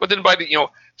 Joe. But then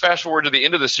fast forward to the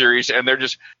end of the series, and they're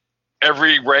just,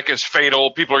 every wreck is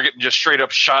fatal. People are getting just straight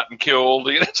up shot and killed.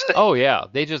 Oh yeah,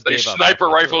 they sniper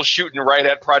rifles shooting right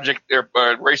at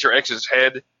Racer X's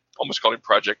head. Almost called him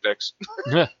Project X.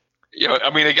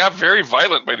 It got very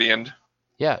violent by the end.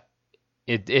 Yeah,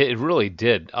 it really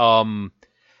did.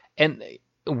 And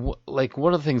like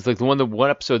one of the things, like the one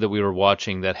episode that we were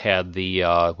watching that had the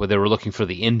where they were looking for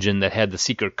the engine that had the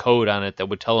secret code on it that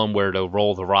would tell them where to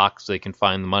roll the rock so they can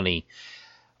find the money.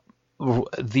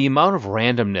 The amount of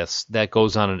randomness that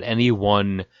goes on in any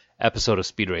one episode of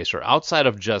Speed Racer, outside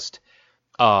of just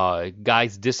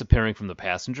guys disappearing from the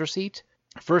passenger seat.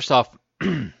 First off,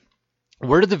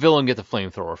 where did the villain get the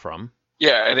flamethrower from?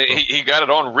 Yeah, and he got it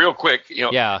on real quick.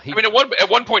 Yeah. At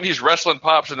one point he's wrestling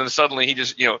Pops, and then suddenly he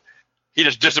just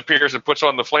disappears and puts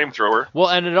on the flamethrower. Well,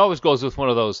 and it always goes with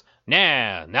one of those,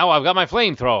 now I've got my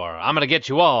flamethrower. I'm going to get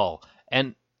you all.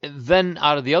 And then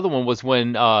out of the other one was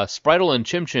when Spritle and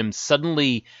Chim Chim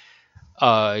suddenly,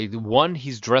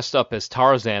 he's dressed up as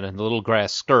Tarzan in the little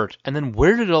grass skirt. And then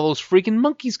where did all those freaking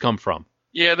monkeys come from?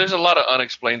 Yeah, there's a lot of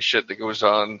unexplained shit that goes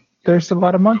on. There's a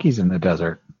lot of monkeys in the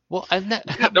desert. Well, and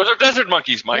those are desert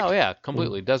monkeys, Mike. Oh yeah,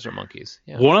 completely desert monkeys.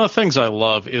 Yeah. One of the things I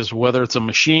love is whether it's a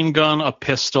machine gun, a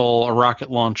pistol, a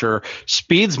rocket launcher,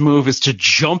 Speed's move is to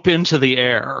jump into the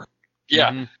air.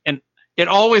 Yeah. And It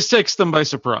always takes them by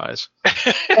surprise.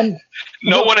 And,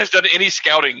 No one has done any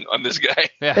scouting on this guy.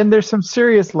 Yeah. and there's some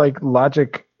serious like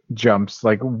logic jumps.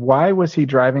 Like, why was he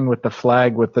driving with the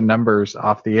flag with the numbers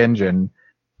off the engine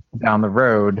down the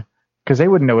road? Because they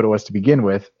wouldn't know what it was to begin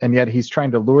with, and yet he's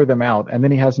trying to lure them out, and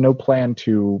then he has no plan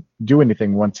to do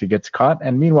anything once he gets caught.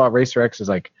 And meanwhile, Racer X is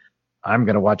like, I'm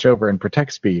going to watch over and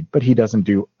protect Speed, but he doesn't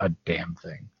do a damn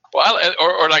thing. Well,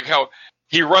 or like how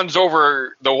he runs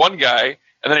over the one guy,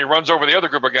 and then he runs over the other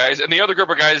group of guys, and the other group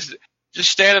of guys just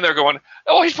standing there going,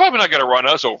 "Oh, he's probably not going to run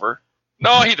us over."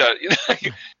 No, he does.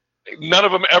 None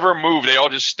of them ever move. They all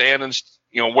just stand and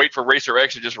wait for Racer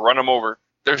X to just run them over.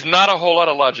 There's not a whole lot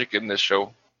of logic in this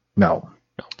show. No.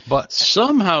 But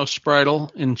Somehow Spritle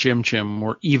and Chim Chim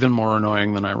were even more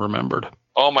annoying than I remembered.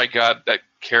 Oh my God, that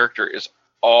character is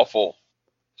awful.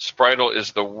 Spritle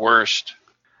is the worst.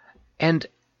 and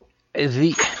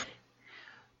the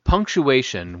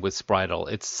punctuation with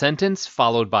Spritle, it's sentence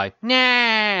followed by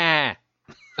nah.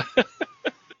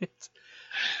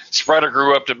 Spritle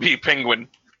grew up to be Penguin.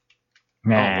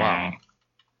 Nah. wow.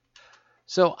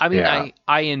 So I mean, Yeah.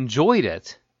 I enjoyed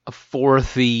it for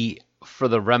the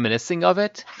reminiscing of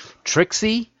it.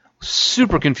 Trixie,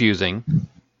 super confusing.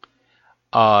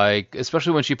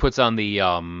 Especially when she puts on the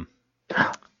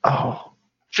Oh,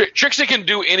 Trixie can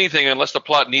do anything unless the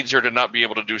plot needs her to not be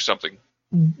able to do something.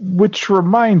 which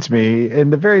reminds me, in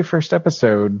the very first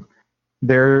episode,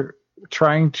 he's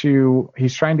trying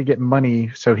to get money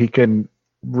so he can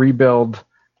rebuild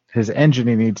his engine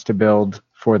he needs to build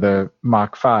for the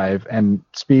Mach 5, and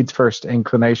Speed's first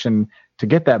inclination to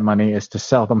get that money is to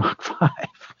sell the Mach 5.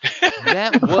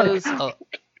 that was a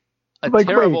Like,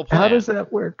 terrible wait, plan. how does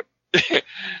that work?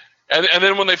 And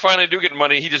then when they finally do get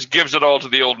money, he just gives it all to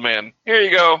the old man. Here you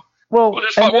go. Well, We'll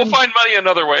and we'll then find money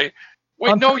another way.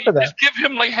 Wait, On no, top you of that- just give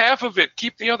him like half of it.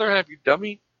 Keep the other half, you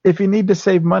dummy. if you need to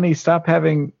save money, stop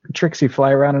having Trixie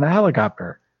fly around in a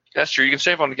helicopter. That's true. You can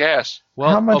save on the gas. Well,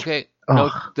 How much- okay, no,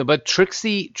 Ugh. but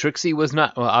Trixie was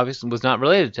not obviously was not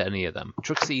related to any of them.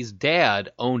 Trixie's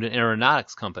dad owned an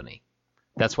aeronautics company.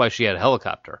 That's why she had a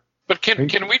helicopter. But Are you-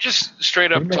 can we just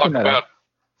straight are up you talk making that about? up?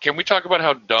 Can we talk about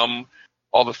how dumb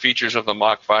all the features of the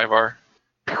Mach 5 are?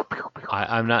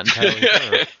 I'm not entirely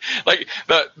sure. Like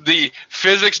the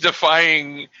physics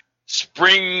defying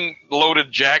spring loaded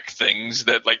jack things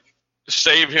that like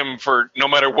save him for no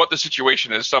matter what the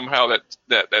situation is. Somehow that's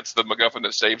the MacGuffin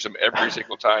that saves him every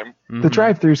single time. The Mhm.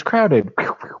 drive-thru's crowded.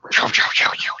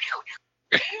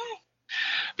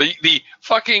 The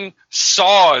fucking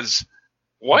saws.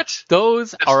 What?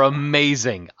 Those are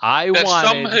amazing.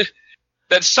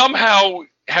 That somehow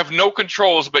have no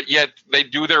controls, but yet they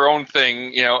do their own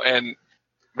thing, and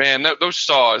man, those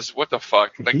saws, what the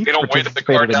fuck? Like, He they don't weight the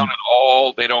car participated down in- at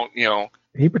all. They don't,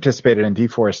 He participated in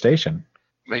deforestation.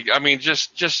 I mean,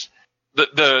 just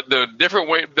the different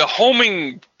way, the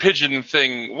homing pigeon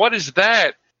thing. What is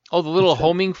that? Oh, the little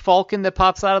homing falcon that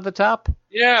pops out of the top,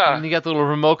 Yeah. and you got the little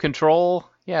remote control.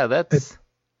 Yeah, that's.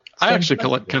 I actually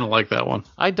kind of like that one.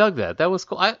 I dug that. That was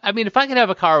cool. I mean, if I could have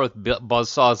a car with buzz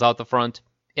saws out the front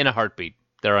in a heartbeat,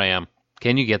 there I am.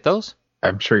 Can you get those?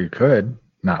 I'm sure you could.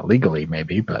 Not legally,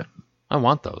 maybe, but I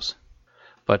want those.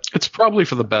 But It's probably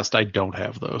for the best I don't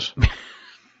have those.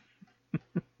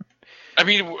 I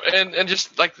mean, and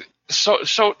just like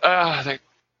I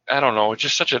don't know. It's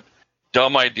just such a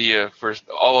dumb idea for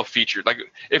all the features. Like,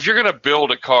 if you're gonna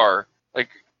build a car, like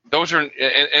those are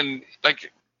and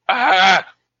like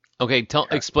okay,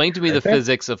 explain to me the Right there.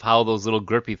 physics of how those little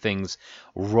grippy things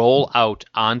roll out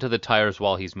onto the tires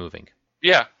while he's moving.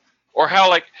 yeah. Or how,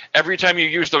 like, every time you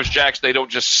use those jacks, they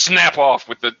don't just snap off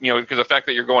with the, because the fact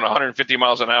that you're going 150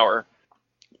 miles an hour.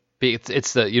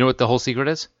 It's the what the whole secret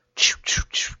is?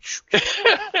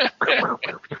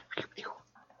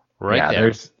 Right yeah,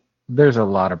 there. there's a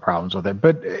lot of problems with it.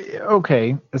 But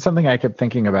okay, it's something I kept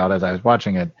thinking about as I was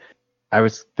watching it. I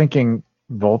was thinking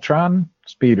Voltron,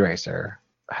 Speed Racer.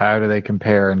 How do they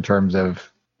compare in terms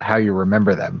of how you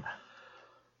remember them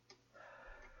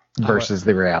versus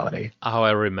the reality? How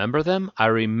I remember them? I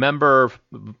remember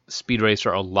Speed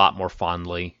Racer a lot more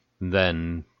fondly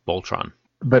than Voltron.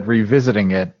 But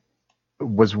revisiting it,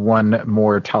 was one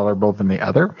more tolerable than the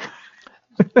other?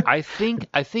 I think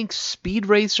Speed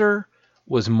Racer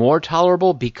was more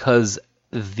tolerable because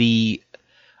the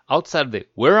outside of the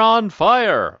 "we're on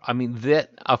fire." I mean that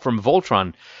from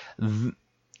Voltron, the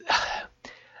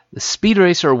Speed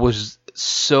Racer was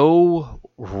so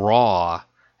raw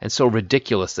and so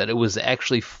ridiculous that it was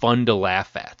actually fun to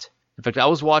laugh at. In fact, I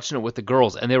was watching it with the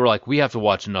girls, and they were like, "We have to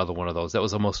watch another one of those." That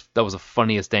was the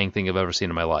funniest dang thing I've ever seen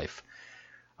in my life.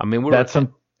 I mean, we were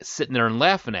sitting there and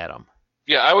laughing at them.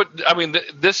 Yeah, I would. I mean,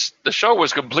 the show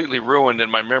was completely ruined in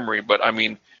my memory, but I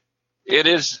mean, it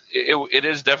is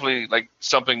definitely like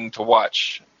something to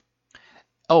watch.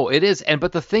 Oh, it is.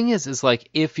 But the thing is like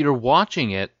if you're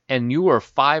watching it and you are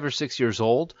 5 or 6 years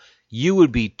old, you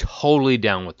would be totally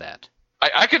down with that.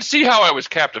 I could see how I was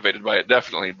captivated by it,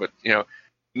 definitely, but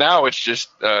now it's just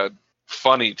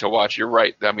funny to watch. You're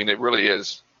right. I mean, it really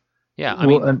is. Yeah, I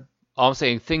mean, all I'm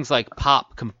saying, things like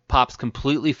Pop's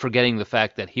completely forgetting the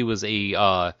fact that he was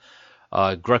a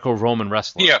Greco-Roman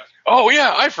wrestler. Yeah. Oh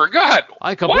yeah, I forgot.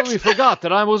 I completely forgot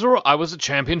that I was a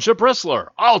championship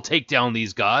wrestler. I'll take down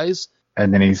these guys.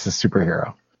 And then he's a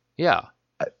superhero. Yeah.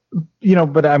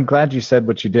 But I'm glad you said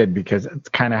what you did, because it's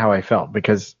kind of how I felt,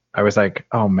 because I was like,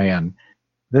 oh man,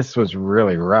 this was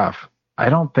really rough. I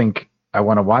don't think I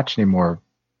want to watch anymore,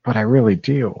 but I really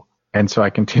do. And so I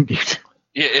continued.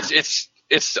 Yeah,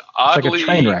 it's oddly like a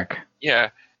train wreck.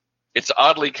 Yeah, it's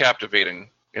oddly captivating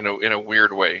in a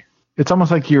weird way. It's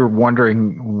almost like you're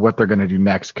wondering what they're going to do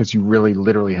next, because you really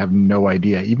literally have no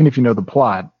idea. Even if you know the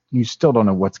plot, you still don't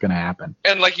know what's going to happen.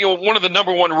 And like one of the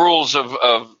number one rules of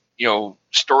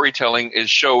storytelling is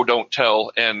show don't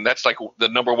tell, and that's like the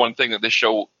number one thing that this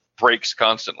show breaks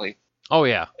constantly. Oh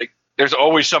yeah. Like there's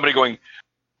always somebody going,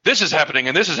 this is happening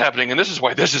and this is happening and this is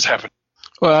why this is happening.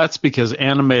 Well, that's because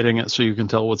animating it so you can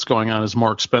tell what's going on is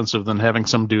more expensive than having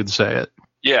some dude say it.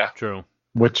 Yeah. True.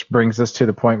 Which brings us to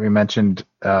the point we mentioned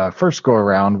first go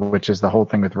around, which is the whole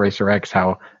thing with Racer X,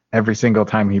 how every single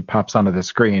time he pops onto the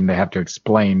screen, they have to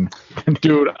explain.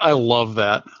 Dude, I love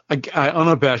that. I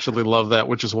unabashedly love that,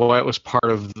 which is why it was part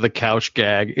of the couch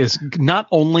gag, is not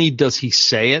only does he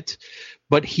say it,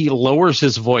 but he lowers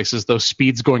his voice as though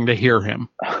Speed's going to hear him.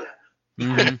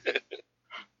 Mm-hmm.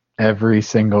 Every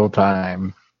single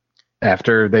time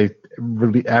after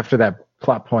that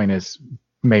plot point is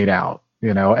made out,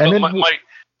 and then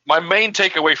my main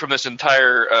takeaway from this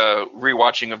entire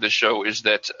rewatching of this show is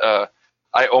that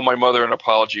I owe my mother an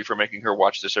apology for making her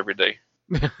watch this every day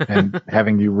and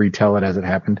having you retell it as it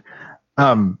happened.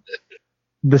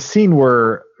 The scene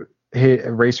where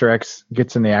Racer X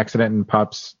gets in the accident and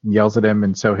Pops yells at him,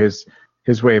 and so his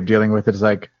way of dealing with it is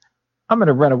like, I'm going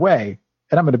to run away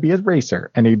and I'm going to be a racer,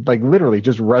 and he like literally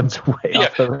just runs away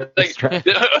off the racetrack.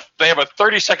 They have a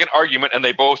 30-second argument and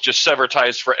they both just sever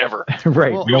ties forever.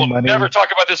 Right. Well, We will never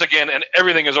talk about this again, and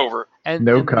everything is over. And,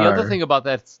 No and car. the other thing about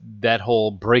that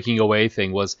whole breaking away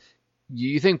thing was,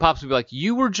 you think Pops would be like,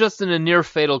 you were just in a near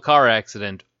fatal car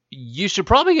accident. You should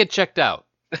probably get checked out.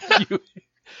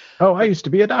 Oh, I used to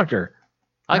be a doctor.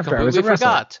 I After I was a completely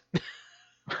wrestler.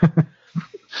 forgot.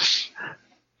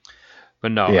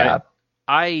 But no, Yeah.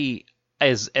 I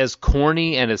as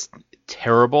corny and as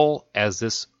terrible as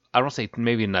this, I don't say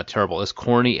maybe not terrible, as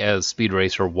corny as Speed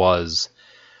Racer was,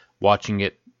 watching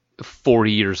it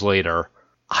 40 years later,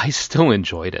 I still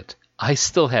enjoyed it. I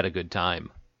still had a good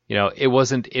time. It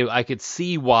wasn't. I could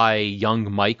see why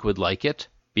young Mike would like it,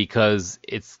 because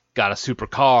it's got a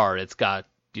supercar. It's got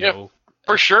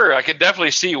For sure, I could definitely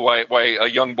see why a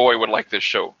young boy would like this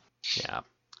show. Yeah.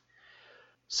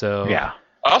 So Yeah.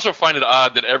 I also find it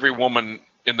odd that every woman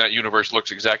in that universe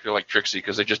looks exactly like Trixie,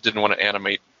 because they just didn't want to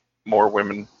animate more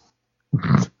women.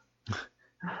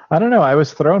 I don't know. I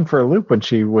was thrown for a loop when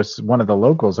she was one of the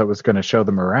locals that was going to show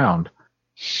them around.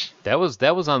 that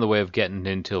was on the way of getting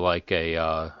into like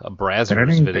a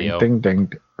Brazzers video. Ding, ding,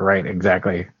 ding. Right,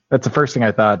 exactly. That's the first thing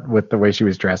I thought with the way she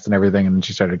was dressed and everything, and then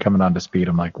she started coming on to Speed.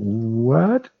 I'm like,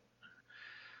 what?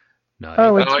 No,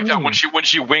 Oh, I it's like that me. when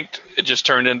she winked, it just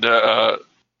turned into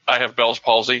I have Bell's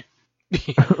palsy.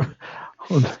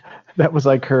 That was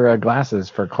like her glasses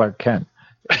for Clark Kent.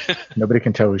 Nobody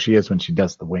can tell who she is when she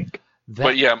does the wink.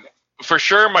 But yeah, for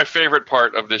sure, my favorite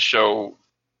part of this show,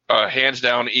 hands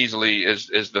down, easily,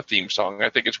 is the theme song. I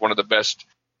think it's one of the best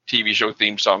TV show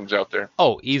theme songs out there.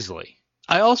 Oh, easily.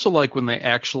 I also like when they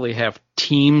actually have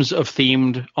teams of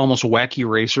themed, almost wacky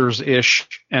racers-ish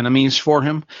enemies for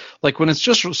him. Like when it's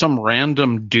just some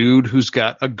random dude who's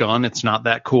got a gun, it's not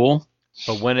that cool.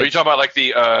 But when Are you it's talking about like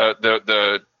the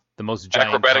the most giant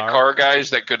acrobatic car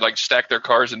guys that could like stack their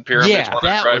cars in pyramids Yeah, while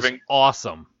they're that driving? was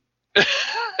awesome.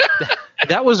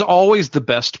 That was always the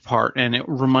best part, and it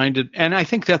reminded, and I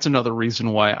think that's another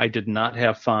reason why I did not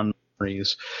have fond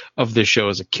memories of this show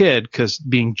as a kid, because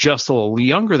being just a little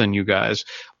younger than you guys,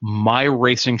 my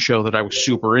racing show that I was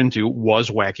super into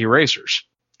was Wacky Racers.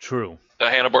 True. The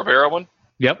Hanna-Barbera one?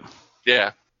 Yep.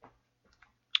 Yeah.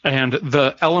 And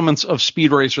the elements of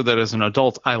Speed Racer that as an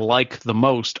adult I like the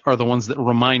most are the ones that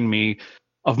remind me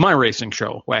of my racing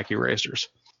show, Wacky Racers.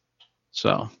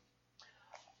 So,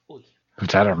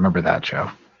 Which I don't remember that show.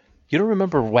 You don't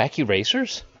remember Wacky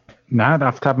Racers? Not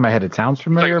off the top of my head. It sounds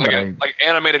familiar, like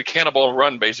animated Cannonball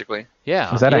Run, basically.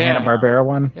 Yeah. was that a Hanna-Barbera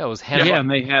one? Yeah, it was Yeah, Hanna.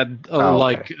 and they had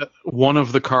okay. one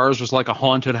of the cars was like a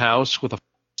haunted house with a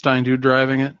Stein dude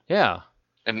driving it. Yeah.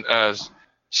 And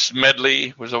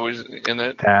Smedley was always in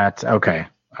it. That's okay.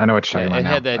 I know what you're talking It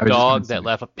about. had now. that I was just dog gonna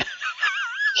that say- left.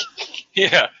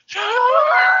 Yeah.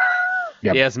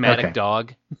 Yep. The asthmatic Okay.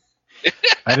 dog.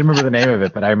 I didn't remember the name of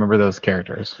it, but I remember those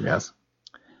characters. Yes.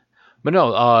 But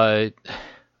no,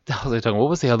 the hell was I talking? What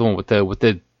was the other one with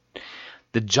the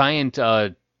giant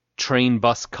train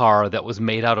bus car that was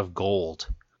made out of gold?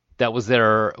 That was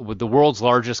with the world's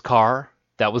largest car.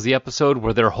 That was the episode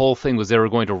where their whole thing was they were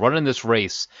going to run in this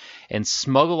race and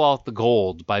smuggle out the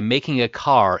gold by making a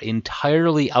car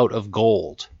entirely out of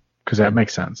gold. Because that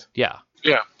makes sense. Yeah.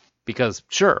 Yeah. Because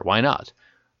sure, why not?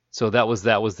 So that was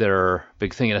their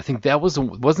big thing, and I think that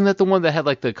wasn't that the one that had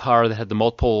like the car that had the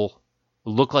multiple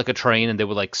look like a train and they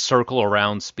would like circle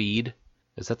around speed?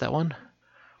 Is that one?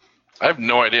 I have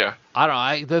no idea. I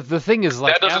don't know. The thing is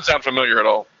like That doesn't sound familiar at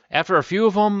all. after a few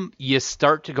of them, you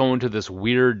start to go into this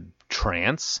weird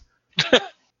trance,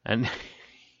 and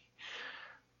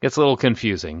gets a little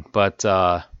confusing. But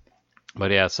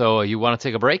yeah. So you want to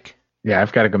take a break? Yeah,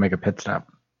 I've got to go make a pit stop.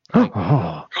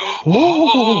 Oh,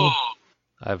 Oh.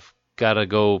 I've got to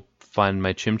go find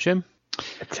my Chim Chim.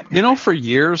 You know, for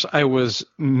years I was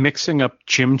mixing up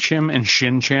Chim Chim and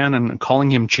Shin Chan and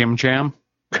calling him Chim Cham.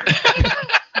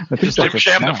 Slim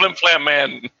Sham the Flim Flam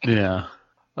Man. Yeah.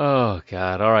 Oh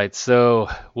God! All right, so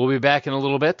we'll be back in a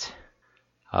little bit.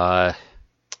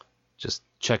 Just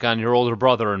check on your older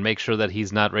brother and make sure that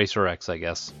he's not Racer X, I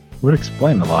guess. would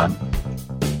explain a lot.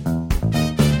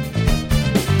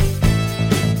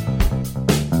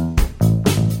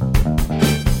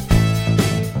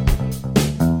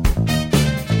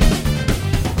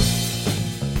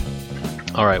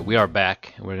 All right, we are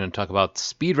back, and we're going to talk about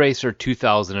Speed Racer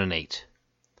 2008.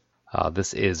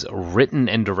 This is written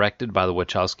and directed by the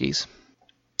Wachowskis,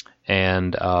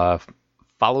 and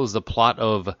follows the plot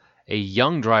of a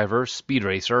young driver, Speed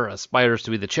Racer, aspires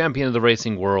to be the champion of the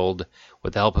racing world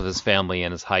with the help of his family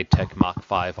and his high-tech Mach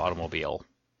 5 automobile.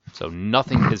 So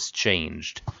nothing has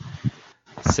changed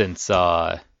since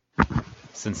the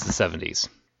 70s.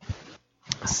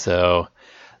 So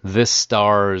this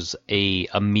stars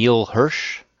Emil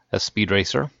Hirsch as Speed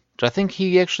Racer, which I think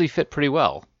he actually fit pretty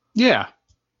well. Yeah.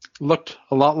 Looked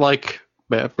a lot like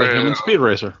him in Speed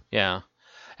Racer. Yeah.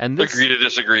 And this... Agree to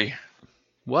disagree.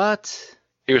 What?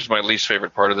 He was my least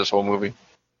favorite part of this whole movie.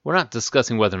 We're not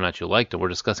discussing whether or not you liked it. We're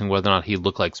discussing whether or not he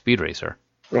looked like Speed Racer.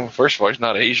 Well, first of all, he's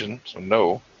not Asian, so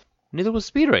no. Neither was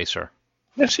Speed Racer.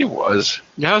 Yes, he was.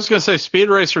 Yeah, I was going to say Speed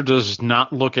Racer does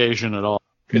not look Asian at all.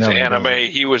 It's No, he anime.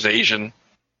 doesn't. He was Asian.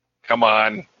 Come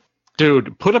on.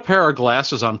 Dude, put a pair of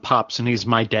glasses on Pops and he's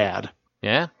my dad.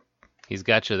 Yeah? He's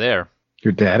got you there.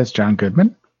 Your dad is John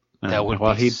Goodman? That would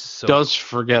well, be he so... does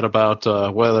forget about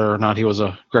whether or not he was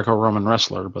a Greco-Roman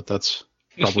wrestler, but that's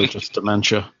probably just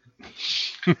dementia.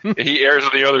 He airs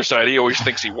on the other side. He always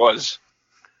thinks he was.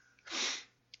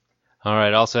 All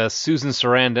right, also has Susan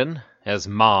Sarandon as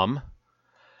Mom,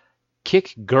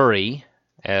 Kik Gurry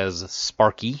as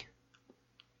Sparky,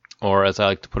 or as I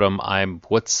like to put him,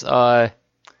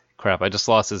 crap, I just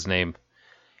lost his name.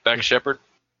 Dax Shepard.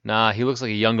 Nah, he looks like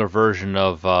a younger version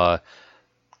of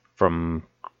from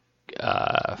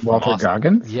Walter Austin.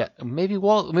 Goggins? Yeah, maybe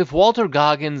Walter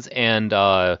Goggins and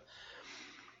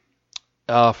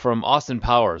from Austin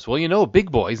Powers. Well, you know,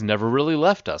 Big Boy's never really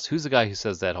left us. Who's the guy who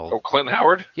says that whole? Oh, Clint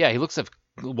Howard. Yeah, he looks like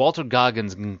Walter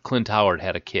Goggins and Clint Howard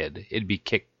had a kid. It'd be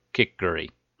Kik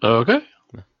Gurry. Okay.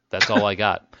 That's all I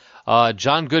got.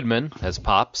 John Goodman as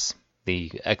Pops,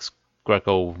 the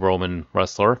ex-Greco-Roman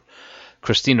wrestler.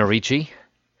 Christina Ricci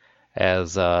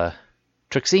as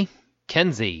Trixie.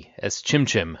 Kenzie as Chim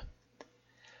Chim,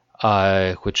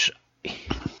 which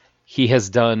he has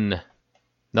done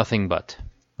nothing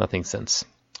since.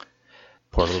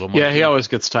 Poor little monkey. Yeah, he always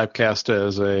gets typecast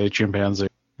as a chimpanzee.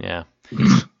 Yeah.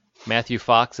 Matthew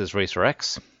Fox as Racer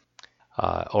X.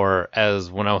 Or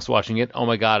as when I was watching it, oh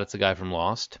my god, it's a guy from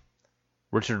Lost.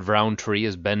 Richard Roundtree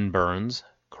as Ben Burns.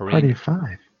 Party of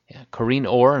Five. Yeah, Corrine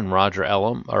Orr and Roger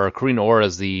Elam, or Corrine Orr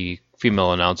as the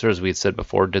female announcer, as we had said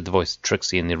before, did the voice of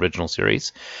Trixie in the original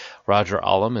series. Roger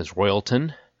Elam as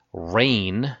Royalton.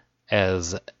 Rain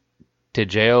as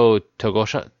Tejeo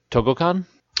Togokan.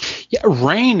 Yeah,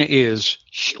 Rain is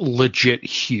legit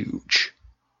huge.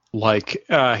 Like,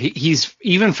 he's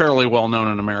even fairly well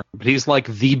known in America, but he's like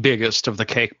the biggest of the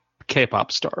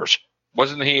K-pop stars.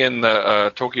 Wasn't he in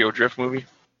the Tokyo Drift movie?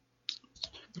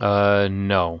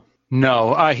 No.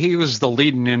 No, he was the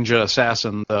lead ninja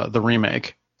assassin, the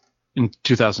remake in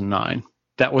 2009.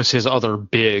 that was his other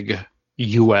big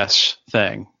U.S.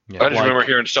 thing. Yeah. I just Like- remember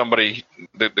hearing somebody,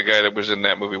 the guy that was in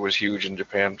that movie was huge in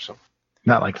Japan. So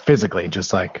Not like physically,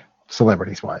 just like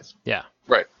celebrities wise. Yeah.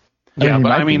 right. Yeah, he but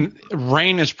might I be. mean,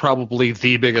 Rain is probably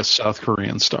the biggest South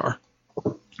Korean star.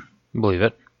 Believe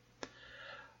it.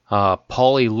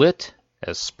 Paulie Litt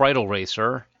as Spritle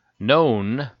Racer,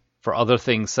 known for other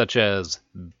things such as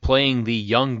playing the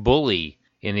young bully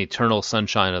in Eternal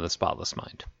Sunshine of the Spotless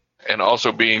Mind. And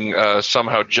also being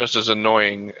somehow just as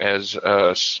annoying as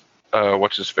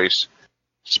what's his face,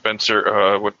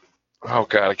 Spencer. What? Oh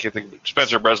God, I can't think.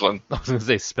 Spencer Breslin. I was going to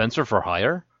say Spencer for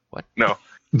Hire? What? No,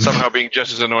 somehow being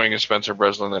just as annoying as Spencer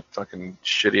Breslin. That fucking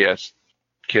shitty ass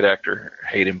kid actor.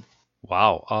 Hate him.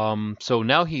 Wow. So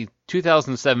now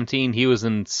 2017, he was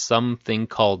in something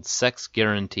called Sex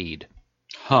Guaranteed.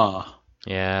 Huh.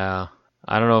 Yeah.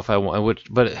 I don't know if I would,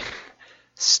 but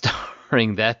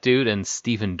starring that dude and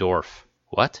Steven Dorff.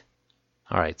 What?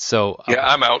 All right. So Yeah,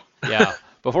 I'm out. yeah.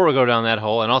 Before we go down that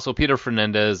hole, and also Peter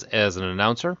Fernandez as an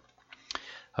announcer,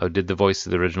 did the voice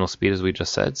of the original Speed, as we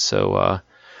just said. So,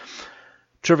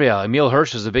 trivia: Emil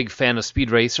Hirsch is a big fan of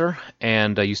Speed Racer,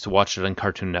 and I used to watch it on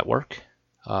Cartoon Network.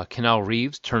 Keanu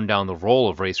Reeves turned down the role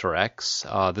of Racer X.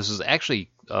 This is actually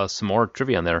some more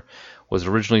trivia on there. Was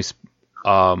originally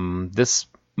this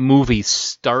movie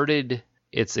started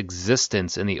its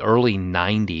existence in the early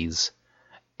 '90s,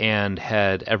 and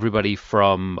had everybody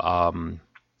from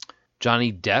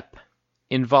Johnny Depp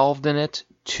involved in it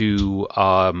to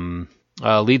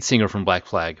lead singer from Black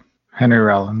Flag, Henry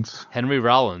Rollins, Henry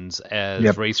Rollins as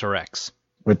Yep. Racer X.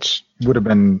 which would have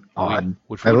been odd.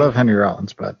 Which I would- love Henry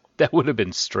Rollins, but That would have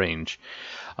been strange.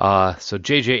 So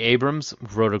J.J. Abrams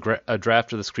wrote a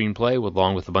draft of the screenplay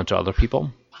along with a bunch of other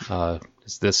people.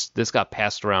 This got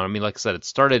passed around. I mean, like I said, it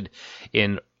started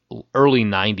in early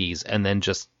 90s, and then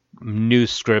just new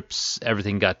scripts,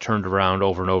 everything got turned around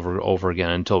over and over again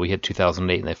until we hit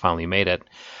 2008 and they finally made it.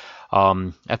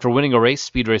 After winning a race,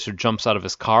 Speed Racer jumps out of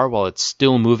his car while it's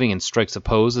still moving and strikes a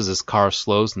pose as his car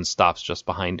slows and stops just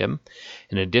behind him.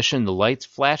 In addition, the lights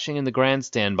flashing in the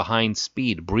grandstand behind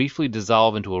Speed briefly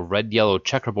dissolve into a red-yellow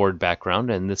checkerboard background,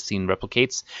 and this scene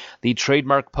replicates the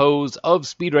trademark pose of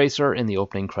Speed Racer in the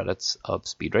opening credits of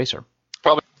Speed Racer.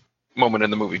 Moment in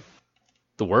the movie.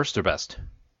 The worst or best?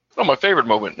 Oh, my favorite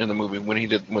moment in the movie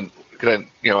because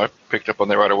I picked up on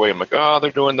that right away. I'm like, oh, they're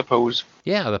doing the pose.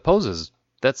 Yeah, the poses.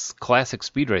 That's classic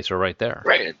Speed Racer right there.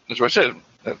 Right. That's what I said.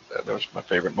 That was my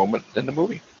favorite moment in the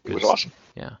movie. It was Good. awesome.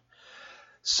 Yeah.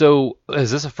 So,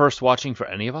 is this a first watching for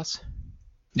any of us?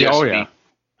 Yes, Oh, yeah.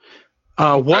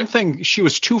 One thing, she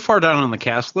was too far down on the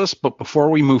cast list, but before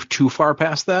we move too far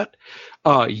past that,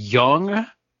 young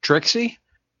Trixie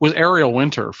was Ariel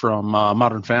Winter from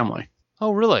Modern Family.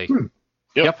 Oh, really?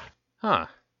 Yep. Huh.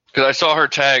 Because I saw her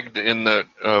tagged in the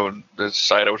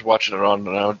site I was watching it on,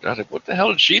 and I was like, what the hell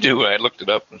did she do? And I looked it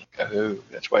up, and I was like, oh,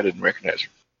 that's why I didn't recognize her.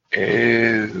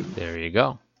 Oh. There you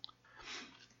go.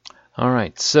 All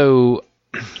right. So,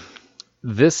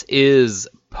 this is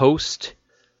post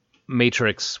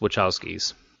Matrix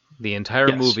Wachowskis. The entire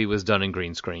Yes. movie was done in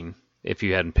green screen, if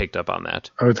you hadn't picked up on that.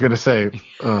 I was going to say,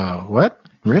 what?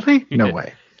 Really? No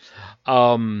way.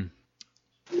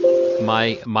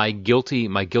 My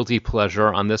guilty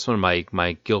pleasure on this one,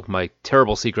 my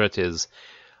terrible secret is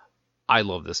I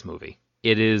love this movie.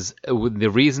 It is the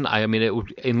reason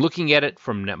in looking at it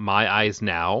from my eyes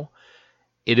now,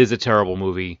 it is a terrible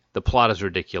movie. The plot is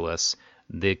ridiculous.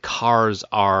 The cars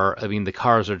are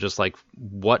just like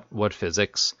what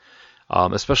physics?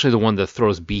 Especially the one that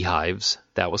throws beehives.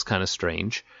 That was kind of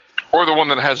strange. Or the one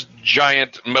that has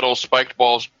giant metal spiked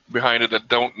balls behind it that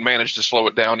don't manage to slow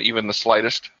it down even the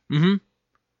slightest. Mm-hmm.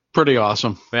 Pretty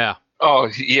awesome. Yeah. Oh,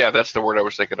 yeah, that's the word I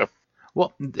was thinking of.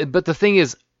 Well, but the thing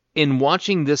is, in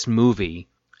watching this movie,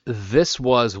 this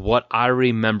was what I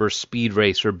remember Speed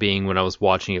Racer being when I was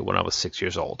watching it when I was 6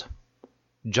 years old.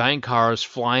 Giant cars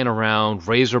flying around,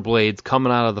 razor blades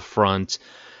coming out of the front,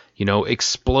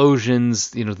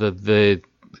 explosions, the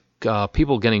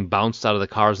people getting bounced out of the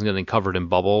cars and getting covered in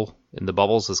the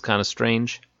bubbles is kind of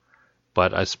strange.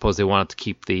 But I suppose they wanted to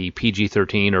keep the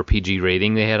PG-13 or PG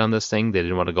rating they had on this thing. They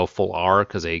didn't want to go full R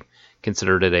because they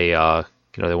considered it they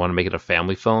want to make it a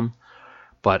family film.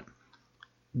 But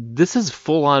this is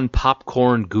full-on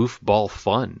popcorn goofball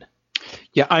fun.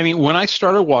 Yeah, I mean, when I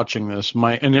started watching this,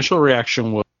 my initial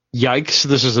reaction was, yikes,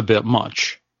 this is a bit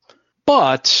much.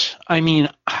 But, I mean,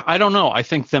 I don't know. I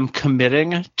think them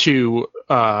committing to,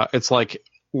 it's like,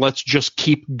 let's just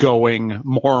keep going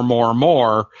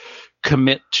more,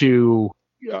 commit to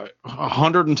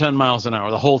 110 miles an hour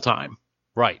the whole time.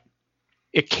 Right.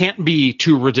 It can't be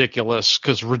too ridiculous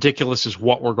because ridiculous is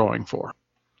what we're going for.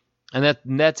 And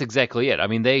that's exactly it. I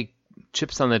mean, they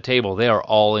chips on the table. They are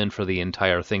all in for the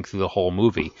entire thing through the whole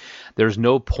movie. There's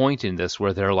no point in this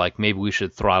where they're like, maybe we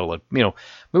should throttle it. Maybe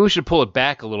we should pull it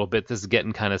back a little bit. This is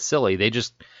getting kind of silly. They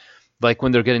just, like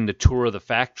when they're getting the tour of the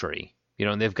factory,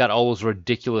 and they've got all those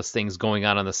ridiculous things going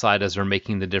on the side as they're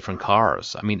making the different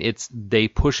cars. I mean, they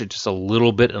push it just a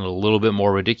little bit and a little bit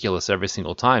more ridiculous every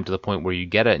single time to the point where you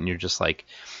get it and you're just like,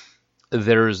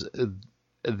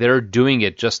 they're doing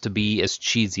it just to be as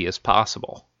cheesy as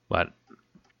possible. But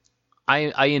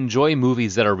I enjoy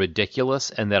movies that are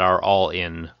ridiculous and that are all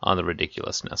in on the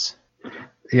ridiculousness.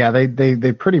 Yeah,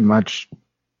 they pretty much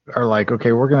are like,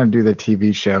 okay, we're going to do the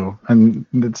TV show. And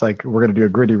it's like, we're going to do a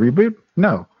gritty reboot?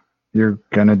 No. You're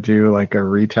going to do like a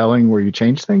retelling where you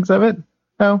change things of it?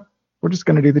 No. We're just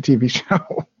going to do the TV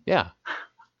show. Yeah.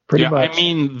 Pretty much. I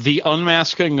mean, the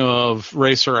unmasking of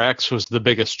Racer X was the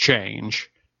biggest change.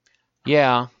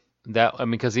 Yeah,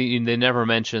 because they never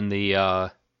mentioned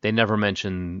they never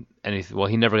mentioned anything. Well,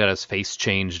 he never got his face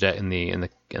changed in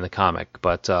the comic,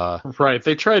 but right.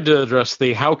 They tried to address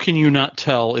the how can you not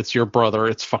tell it's your brother?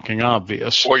 It's fucking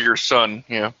obvious. Or your son,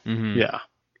 yeah. Mm-hmm. Yeah.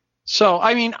 So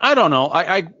I mean, I don't know.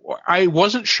 I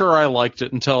wasn't sure I liked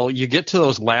it until you get to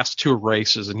those last two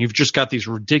races, and you've just got these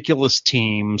ridiculous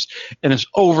teams, and it's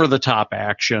over the top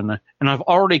action, and I've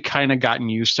already kind of gotten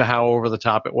used to how over the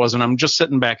top it was, and I'm just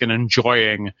sitting back and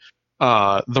enjoying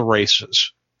the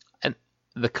races. And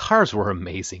the cars were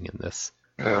amazing in this.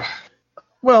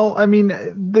 Well, I mean,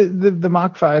 the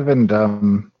Mach 5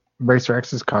 and Racer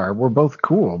X's car were both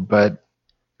cool, but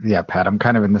yeah, Pat, I'm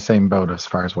kind of in the same boat as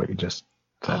far as what you just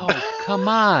said. Oh, come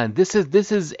on. This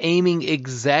is aiming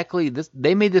exactly this.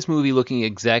 They made this movie looking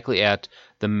exactly at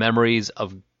the memories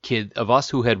of us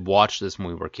who had watched this when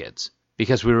we were kids.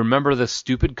 Because we remember the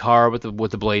stupid car with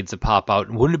the blades that pop out.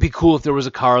 And wouldn't it be cool if there was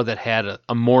a car that had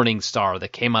a morning star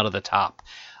that came out of the top?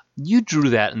 You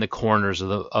drew that in the corners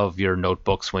of your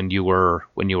notebooks when you were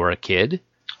a kid.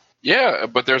 Yeah,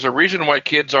 but there's a reason why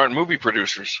kids aren't movie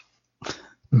producers.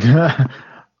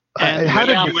 And How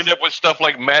did you end up with stuff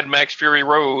like Mad Max Fury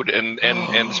Road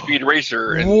and Speed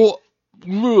Racer and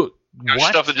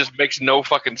stuff that just makes no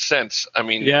fucking sense? I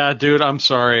mean, yeah, dude, I'm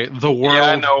sorry. The world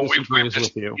yeah, I know. disagrees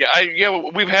with you.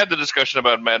 We've had the discussion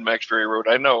about Mad Max Fury Road.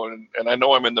 I know, and I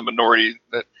know I'm in the minority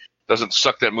that doesn't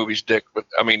suck that movie's dick. But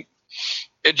I mean,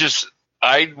 it just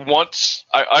I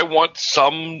want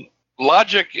some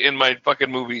logic in my fucking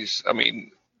movies. I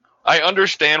mean, I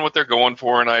understand what they're going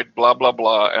for, and I blah blah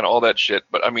blah and all that shit.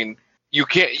 But I mean, you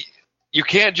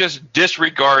can't just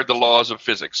disregard the laws of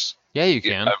physics. Yeah, you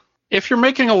can. If you're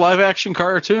making a live action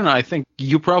cartoon, I think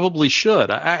you probably should.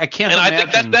 I can't. And imagine.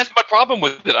 I think that's my problem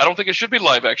with it. I don't think it should be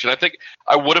live action. I think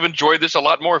I would have enjoyed this a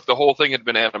lot more if the whole thing had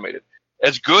been animated.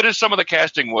 As good as some of the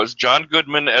casting was, John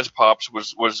Goodman as Pops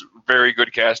was very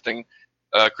good casting.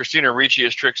 Christina Ricci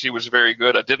as Trixie was very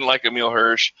good. I didn't like Emile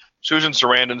Hirsch. Susan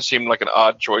Sarandon seemed like an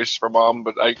odd choice for Mom,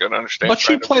 but I can understand. But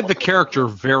she played the character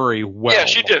very well. Yeah,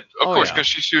 she did, of course, because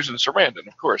she's Susan Sarandon,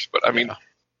 of course. But I mean,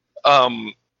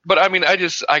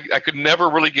 I could never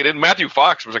really get in. Matthew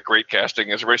Fox was a great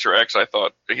casting as Racer X. I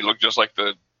thought he looked just like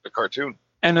the cartoon.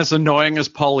 And as annoying as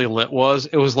Paulie Litt was,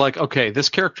 it was like, okay, this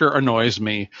character annoys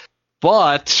me.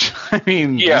 But I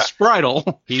mean, he's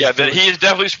Spritle. He is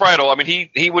definitely Spritle. I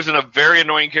mean, he was in a very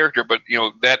annoying character, but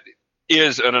that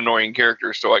is an annoying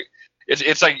character. So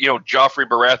it's like Joffrey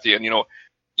Baratheon.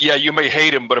 Yeah, you may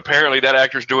hate him, but apparently that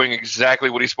actor's doing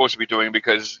exactly what he's supposed to be doing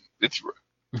because it's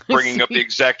bringing up the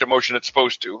exact emotion it's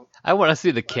supposed to. I want to see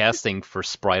the casting for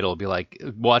Spritle. Be like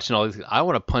watching all these. I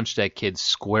want to punch that kid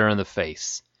square in the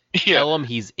face. Yeah. Tell him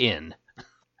he's in.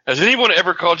 Has anyone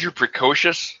ever called you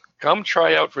precocious? Come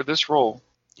try out for this role.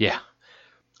 Yeah.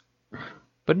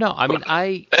 But no, I mean,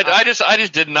 I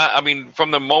just did not. I mean, from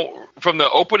the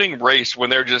opening race when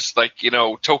they're just like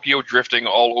Tokyo drifting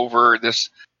all over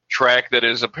this track that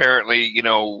is apparently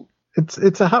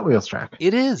it's a Hot Wheels track.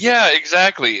 It is. Yeah,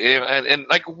 exactly. And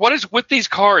like, what is with these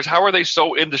cars? How are they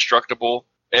so indestructible?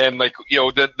 And like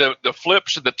the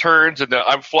flips and the turns and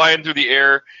I'm flying through the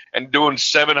air and doing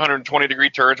 720-degree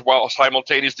turns while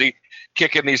simultaneously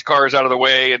kicking these cars out of the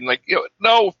way and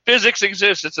no, physics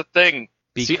exists. It's a thing.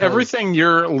 See, everything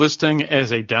you're listing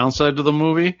as a downside to the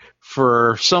movie,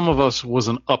 for some of us, was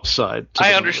an upside to the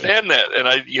I understand movie. that, and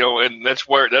and that's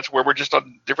where we're just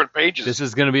on different pages. This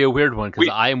is going to be a weird one because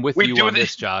I am with you on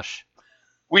this, Josh.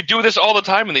 We do this all the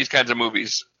time in these kinds of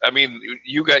movies. I mean,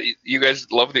 you guys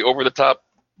love the over the top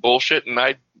bullshit, and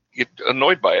I get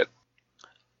annoyed by it.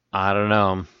 I don't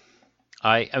know.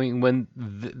 I mean, when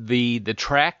the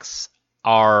tracks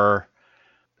are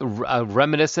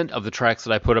reminiscent of the tracks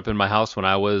that I put up in my house when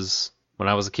I was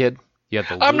a kid. You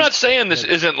have the I'm loop. not saying this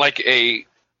isn't like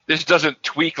this doesn't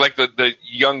tweak like the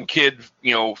young kid,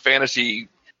 fantasy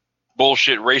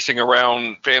bullshit racing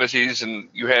around fantasies and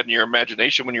you had in your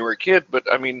imagination when you were a kid. But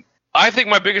I mean, I think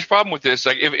my biggest problem with this,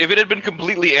 like if it had been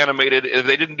completely animated, if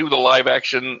they didn't do the live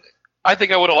action, I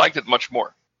think I would have liked it much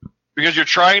more. Because you're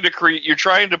trying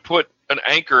to put an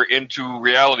anchor into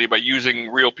reality by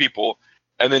using real people,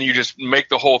 and then you just make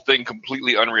the whole thing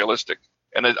completely unrealistic.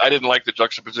 And I didn't like the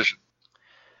juxtaposition.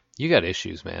 You got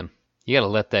issues, man. You got to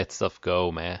let that stuff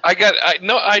go, man. I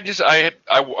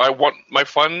want my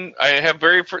fun. I have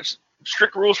very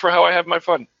strict rules for how I have my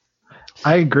fun.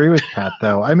 I agree with Pat,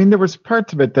 though. I mean, there was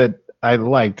parts of it that I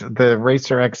liked. The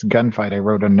Racer X gunfight, I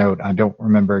wrote a note. I don't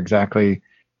remember exactly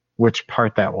which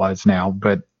part that was now,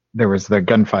 but there was the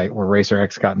gunfight where Racer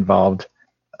X got involved.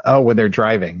 Oh, when they're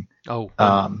driving. Oh,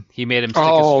 he made him stick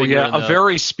his finger in a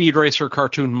very Speed Racer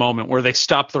cartoon moment where they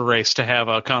stop the race to have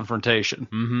a confrontation.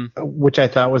 Mm-hmm. Which I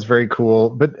thought was very cool.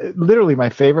 But literally my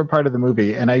favorite part of the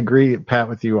movie, and I agree, Pat,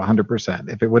 with you 100%.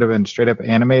 If it would have been straight up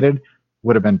animated,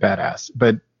 would have been badass.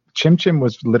 But Chim Chim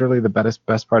was literally the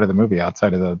best part of the movie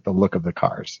outside of the look of the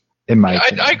cars, in my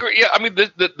opinion. I agree. Yeah, I mean,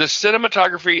 the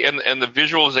cinematography and the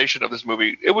visualization of this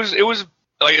movie, it was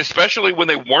like, especially when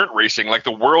they weren't racing, like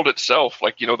the world itself,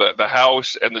 like, the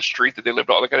house and the street that they lived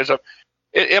on, all that kind of stuff.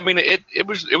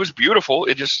 It was beautiful.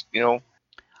 It just,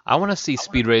 I want to see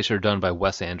Speed Racer done by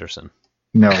Wes Anderson.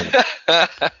 No.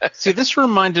 See, this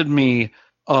reminded me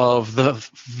of the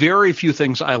very few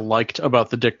things I liked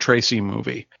about the Dick Tracy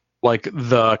movie. Like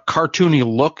the cartoony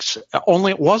looks,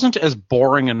 only it wasn't as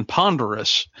boring and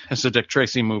ponderous as the Dick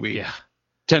Tracy movie. Yeah.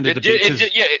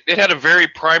 It had a very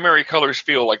primary colors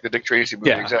feel like the Dick Tracy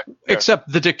movie. Yeah, exactly. Yeah.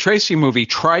 Except the Dick Tracy movie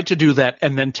tried to do that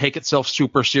and then take itself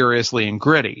super seriously and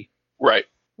gritty. Right.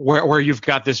 Where you've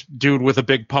got this dude with a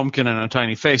big pumpkin and a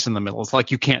tiny face in the middle. It's like,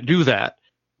 you can't do that.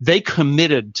 They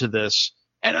committed to this.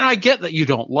 And I get that you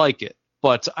don't like it,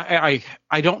 but I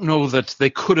don't know that they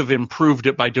could have improved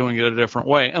it by doing it a different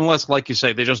way. Unless, like you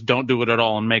say, they just don't do it at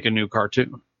all and make a new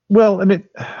cartoon. Well,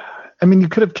 and you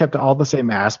could have kept all the same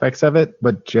aspects of it,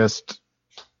 but just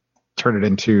turn it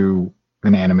into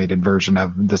an animated version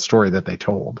of the story that they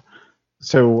told.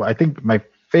 So I think my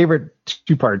favorite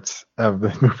two parts of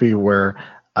the movie were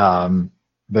the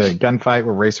gunfight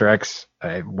with Racer X.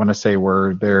 I want to say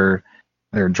where they're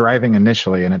driving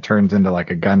initially, and it turns into like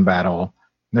a gun battle.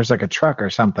 There's like a truck or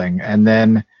something, and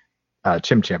then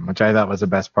Chim Chim, which I thought was the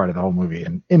best part of the whole movie,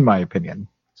 in my opinion.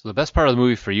 So the best part of the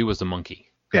movie for you was the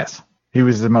monkey. Yes. He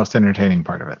was the most entertaining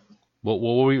part of it. What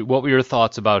were your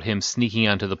thoughts about him sneaking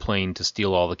onto the plane to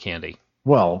steal all the candy?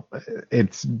 Well,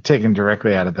 it's taken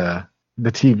directly out of the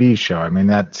TV show. I mean,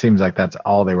 that seems like that's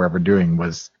all they were ever doing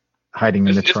was hiding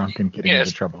in the trunk and getting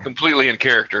into trouble. Completely in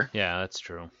character. Yeah, that's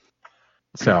true.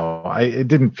 So it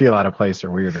didn't feel out of place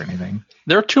or weird or anything.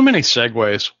 There are too many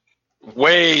segues.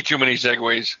 Way too many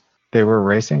segues. They were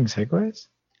racing Segways?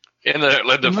 In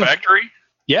the factory?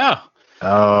 Yeah.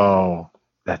 Oh,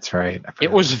 that's right.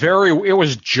 It was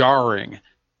jarring.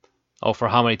 Oh, for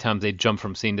how many times they jump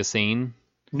from scene to scene?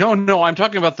 No, I'm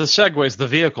talking about the segues, the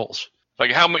vehicles.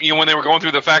 Like how many, when they were going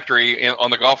through the factory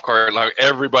on the golf cart, like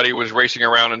everybody was racing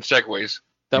around in segways.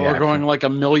 That were going like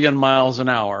 1,000,000 miles an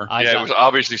hour. It was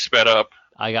obviously sped up.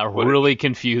 I got really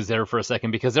confused there for a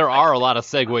second because there are a lot of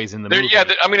segues in the movie. Yeah,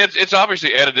 I mean it's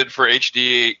obviously edited for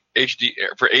HD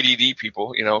for ADD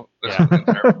people, Yeah.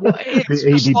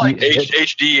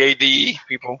 HDAD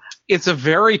people. It's a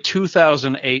very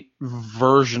 2008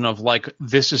 version of like,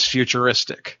 this is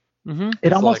futuristic. Mm-hmm.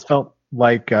 It almost felt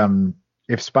like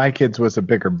if Spy Kids was a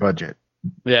bigger budget.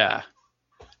 Yeah.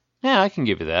 Yeah, I can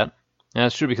give you that. And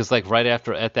that's true because like right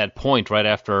after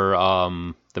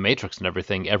The Matrix and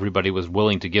everything, everybody was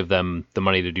willing to give them the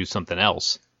money to do something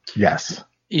else. Yes.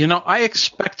 I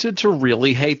expected to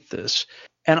really hate this,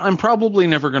 and I'm probably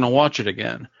never going to watch it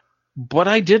again, but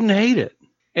I didn't hate it.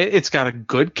 It's got a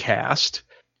good cast.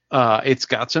 It's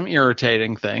got some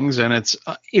irritating things, and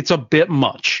it's a bit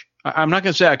much. I'm not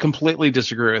going to say I completely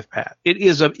disagree with Pat.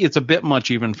 It's a bit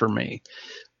much even for me,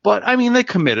 but I mean, they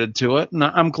committed to it, and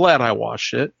I'm glad I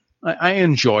watched it. I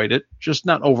enjoyed it, just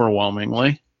not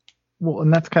overwhelmingly. Well,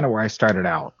 and that's kind of where I started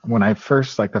out. When I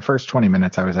first, like the first 20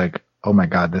 minutes, I was like, oh my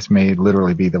God, this may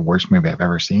literally be the worst movie I've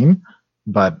ever seen.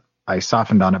 But I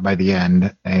softened on it by the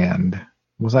end and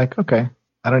was like, okay,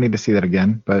 I don't need to see that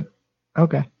again, but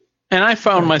okay. And I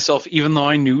found myself, even though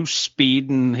I knew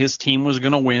Speed and his team was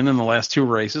going to win in the last two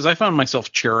races, I found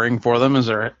myself cheering for them as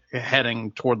they're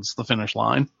heading towards the finish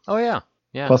line. Oh, yeah.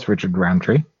 Yeah. Plus Richard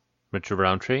Roundtree.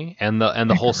 And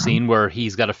the whole scene where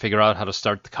he's got to figure out how to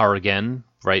start the car again,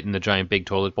 right in the giant big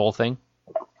toilet bowl thing.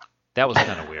 That was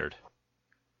kind of weird.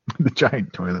 The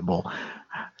giant toilet bowl.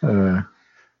 But-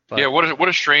 Yeah, what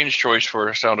a strange choice for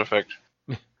a sound effect.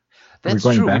 That's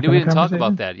going true. back We in the didn't talk conversation?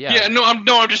 about that. Yeah. Yeah, no,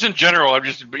 I'm just in general.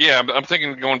 I'm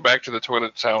thinking going back to the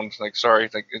toilet sounds. Like, sorry,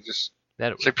 like it's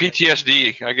like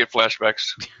PTSD. I get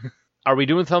flashbacks. Are we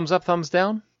doing thumbs up, thumbs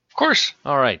down? Of course,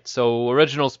 All right. So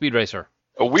original Speed Racer.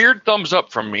 a weird thumbs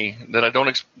up from me that I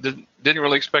didn't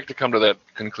really expect to come to that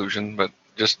conclusion, but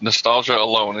just nostalgia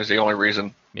alone is the only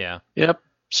reason. Yeah. Yep.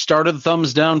 Started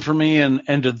thumbs down for me and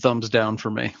ended thumbs down for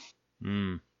me.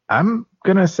 I'm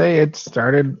gonna say it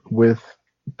started with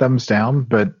thumbs down,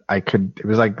 but it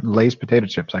was like Lay's potato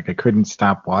chips. Like I couldn't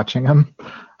stop watching them.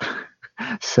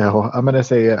 So I'm gonna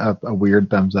say a weird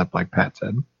thumbs up, like Pat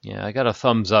said. Yeah, I got a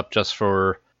thumbs up just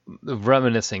for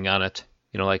reminiscing on it.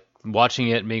 You know, like watching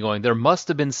it and me going, there must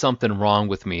have been something wrong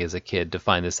with me as a kid to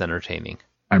find this entertaining.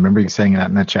 I remember you saying that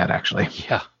in the chat, actually.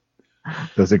 Yeah.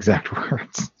 Those exact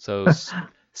words. So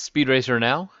Speed Racer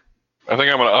now, I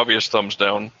think I'm an obvious thumbs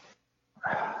down.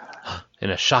 in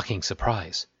a shocking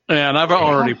surprise. And I've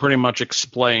already pretty much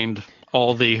explained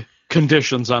all the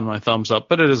conditions on my thumbs up,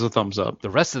 but it is a thumbs up. The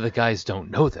rest of the guys don't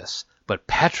know this, but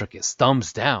Patrick is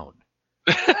thumbs down.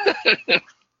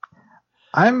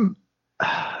 I'm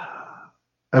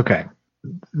okay.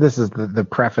 This is the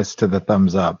preface to the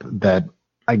thumbs up, that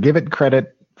I give it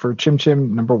credit for Chim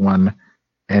Chim, number one,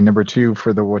 and number two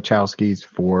for the Wachowskis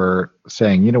for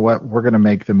saying, you know what, we're going to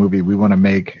make the movie we want to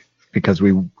make because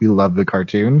we love the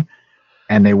cartoon.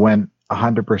 And they went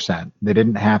 100%. They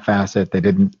didn't half-ass it. They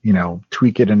didn't,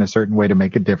 tweak it in a certain way to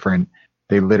make it different.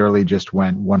 They literally just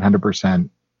went 100%.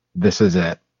 This is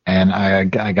it. And I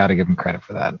got to give them credit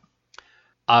for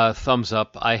that. Thumbs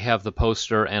up. I have the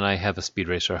poster and I have a Speed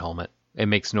Racer helmet. It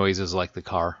makes noises like the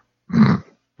car.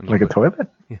 Like a toilet?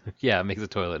 Yeah, it makes a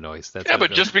toilet noise. That's Yeah, what it but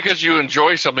does. just because you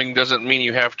enjoy something doesn't mean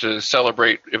you have to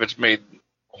celebrate if it's made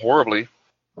horribly.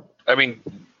 I mean,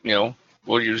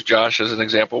 we'll use Josh as an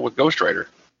example with Ghost Rider.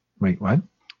 Wait, what?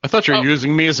 I thought you were Oh.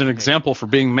 using me as an example for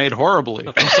being made horribly.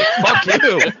 I was like, fuck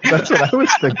you. That's what I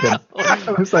was thinking.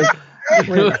 I was like,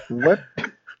 wait, what?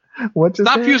 What just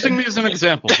Stop happened? using me as an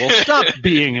example. Well, stop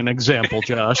being an example,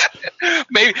 Josh.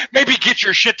 Maybe get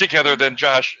your shit together then,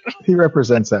 Josh. He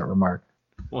represents that remark.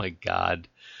 Oh my God.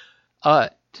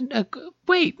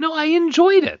 Wait, no, I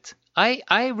enjoyed it.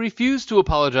 I refuse to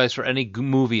apologize for any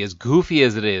movie as goofy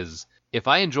as it is. If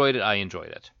I enjoyed it, I enjoyed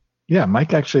it. Yeah,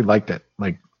 Mike actually liked it.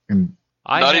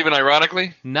 Not even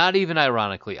ironically. Not even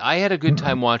ironically. I had a good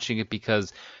time watching it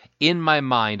because in my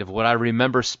mind of what I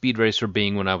remember Speed Racer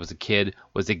being when I was a kid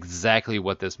was exactly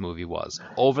what this movie was.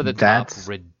 Over the top, That's-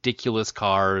 ridiculous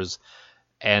cars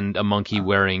and a monkey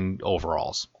wearing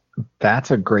overalls.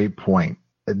 That's a great point.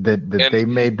 That And- they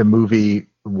made the movie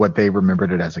what they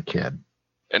remembered it as a kid.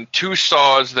 And two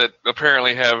saws that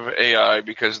apparently have AI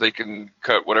because they can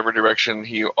cut whatever direction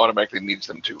he automatically needs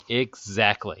them to.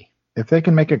 Exactly. If they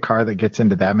can make a car that gets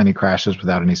into that many crashes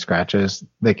without any scratches,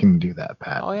 they can do that,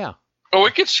 Pat. Oh, yeah. Oh,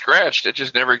 it gets scratched. It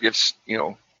just never gets,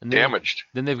 And then- damaged.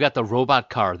 Then they've got the robot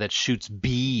car that shoots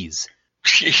bees.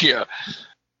 Yeah.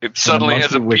 It suddenly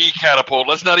has a monkey with- bee catapult.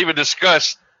 Let's not even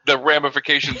discuss the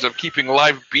ramifications of keeping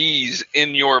live bees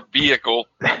in your vehicle.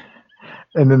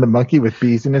 And then the monkey with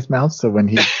bees in his mouth, so when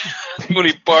he When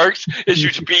he barks, it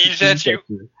shoots bees at you.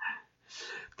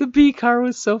 The bee car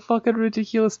was so fucking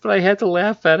ridiculous, but I had to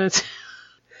laugh at it.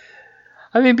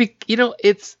 I mean,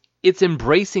 it's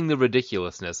embracing the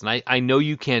ridiculousness, and I know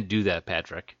you can't do that,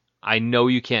 Patrick. I know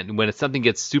you can't. When something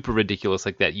gets super ridiculous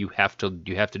like that, you have to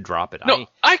drop it. No,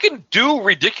 I can do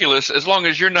ridiculous as long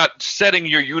as you're not setting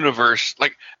your universe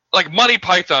like Monty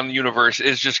Python universe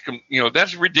is just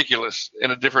that's ridiculous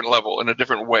in a different level, in a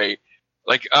different way.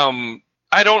 Like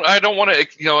I don't want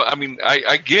to I mean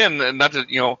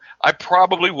I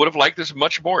probably would have liked this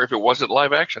much more if it wasn't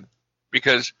live action,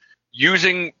 because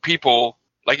using people,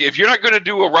 like, if you're not going to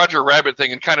do a Roger Rabbit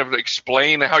thing and kind of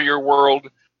explain how your world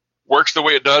works the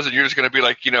way it does, and you're just going to be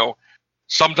like,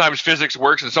 sometimes physics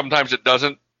works and sometimes it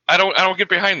doesn't, I don't get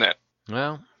behind that.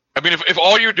 Well, I mean, if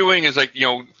all you're doing is like,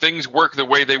 things work the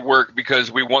way they work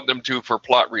because we want them to for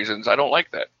plot reasons, I don't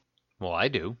like that. well, I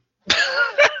do.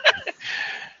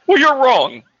 Well, you're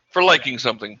wrong for liking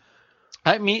something.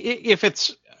 I mean, if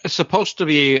it's supposed to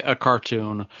be a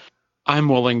cartoon, I'm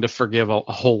willing to forgive a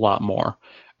whole lot more.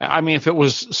 I mean, if it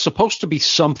was supposed to be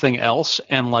something else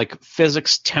and like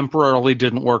physics temporarily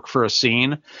didn't work for a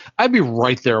scene, I'd be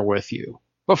right there with you.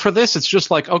 But for this, it's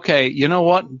just like, okay, you know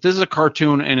what? This is a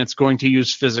cartoon and it's going to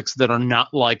use physics that are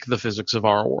not like the physics of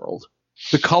our world.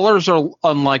 The colors are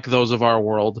unlike those of our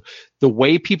world. The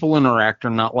way people interact are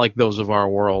not like those of our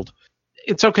world.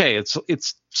 It's okay.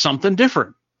 It's something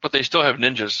different. But they still have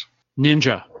ninjas.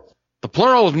 Ninja. The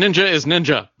plural of ninja is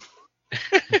ninja.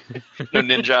 No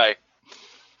ninja.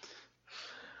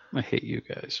 I hate you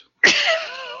guys.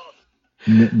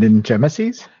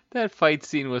 Ninjameses? That fight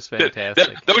scene was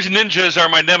fantastic. Those ninjas are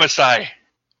my nemesis.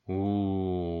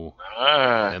 Ooh,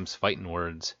 Ah, them's fighting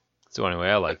words. So anyway,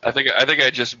 I like I that. think I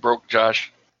just broke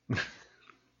Josh.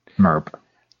 Merp.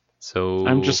 So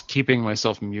I'm just keeping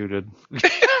myself muted.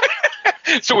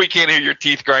 So we can't hear your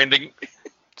teeth grinding.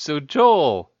 So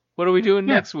Joel, what are we doing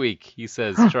Yeah. next week? He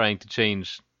says, trying to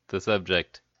change the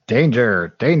subject.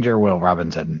 Danger, Will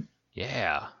Robinson.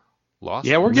 Yeah, Lost.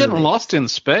 Yeah, we're in getting Space. lost in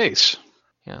space.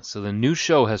 Yeah, so the new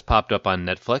show has popped up on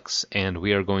Netflix, and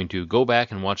we are going to go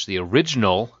back and watch the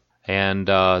original. And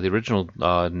the original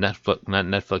Netflix, not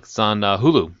Netflix, it's on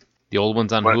Hulu. The old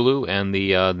one's on What? Hulu, and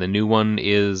the new one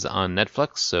is on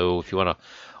Netflix. So if you want to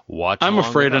watch, I'm along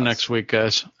afraid with of us- next week,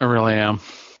 guys. I really am.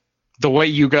 The way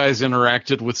you guys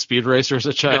interacted with Speed Racer as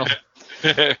a child.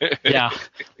 Yeah.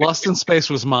 Lost in Space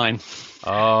was mine.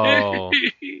 Oh,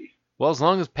 well, as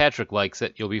long as Patrick likes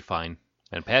it, you'll be fine.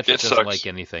 And Patrick It doesn't sucks. like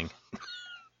anything.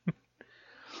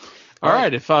 All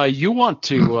right. If you want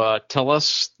to tell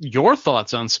us your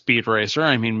thoughts on Speed Racer,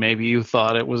 I mean, maybe you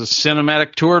thought it was a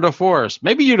cinematic tour de force.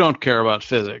 Maybe you don't care about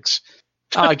physics.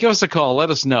 Give us a call.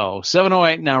 Let us know.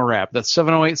 708-NOW-RAP. That's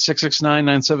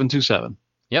 708-669-9727.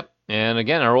 Yep. And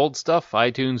again, our old stuff,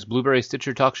 iTunes, Blueberry,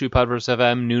 Stitcher, TalkShoe, Podverse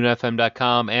FM,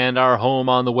 NoonFM.com, and our home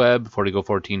on the web,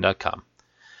 40go14.com.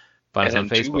 Find us on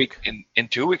And in Facebook. in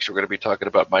 2 weeks, we're going to be talking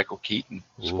about Michael Keaton.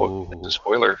 Ooh. It's a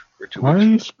spoiler for 2 Why are weeks.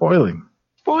 you spoiling?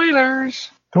 Spoilers.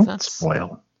 Don't That's-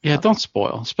 spoil. Yeah, don't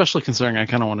spoil, especially considering I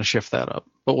kind of want to shift that up.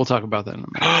 But we'll talk about that in a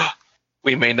minute.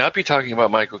 We may not be talking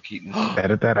about Michael Keaton.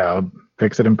 Edit that out.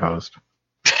 Fix it in post.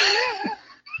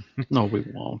 No, we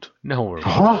won't. No, we're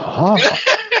Oh.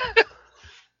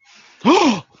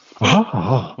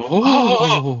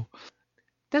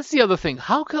 That's the other thing.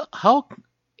 How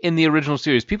in the original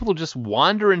series, people just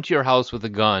wander into your house with a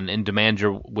gun and demand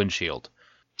your windshield?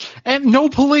 And no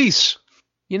police.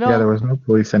 You know? Yeah, there was no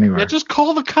police anywhere. Yeah, just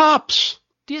call the cops.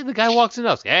 Yeah, the guy walks in the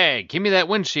house. Hey, give me that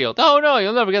windshield. Oh no,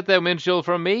 you'll never get that windshield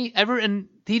from me ever. And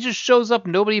he just shows up.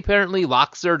 Nobody apparently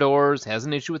locks their doors. Has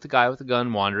an issue with the guy with the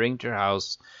gun wandering to your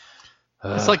house.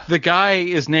 It's like the guy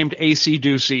is named AC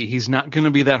Ducey. He's not going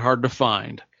to be that hard to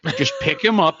find. Just pick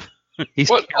him up. He's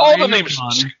What? All the carrying a names: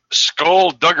 gun.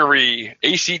 Skullduggery,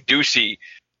 AC Ducey.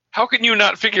 How can you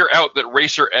not figure out that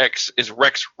Racer X is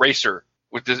Rex Racer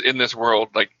with this in this world?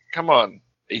 Like, come on,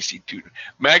 AC Dude.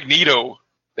 Magneto.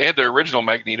 They had the original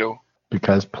Magneto.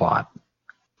 Because plot.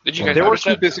 Did you guys They were notice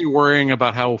too that? busy worrying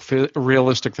about how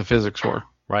realistic the physics were.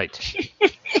 right.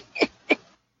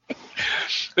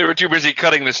 They were too busy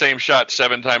cutting the same shot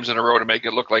 7 times in a row to make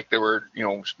it look like there were,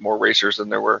 more racers than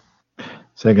there were.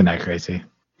 Say goodnight, Gracie.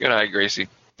 Good night, Gracie.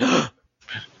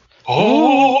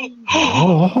 Oh.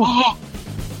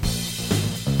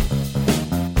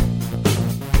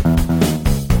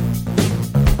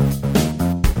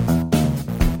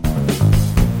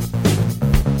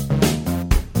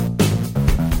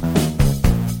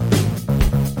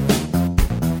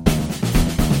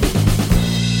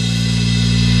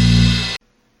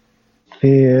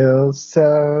 Feels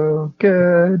so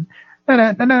good.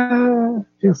 Na-na-na-na.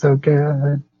 Feels so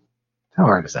good. How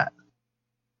hard is that?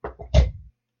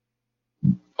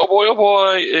 Oh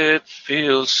boy, it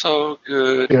feels so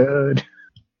good. Good.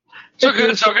 So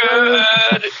good, so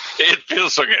good. It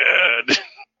feels so good.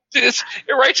 It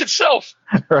writes itself.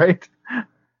 Right? What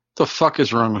the fuck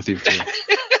is wrong with you two?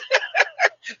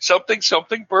 Something,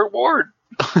 Burt Ward.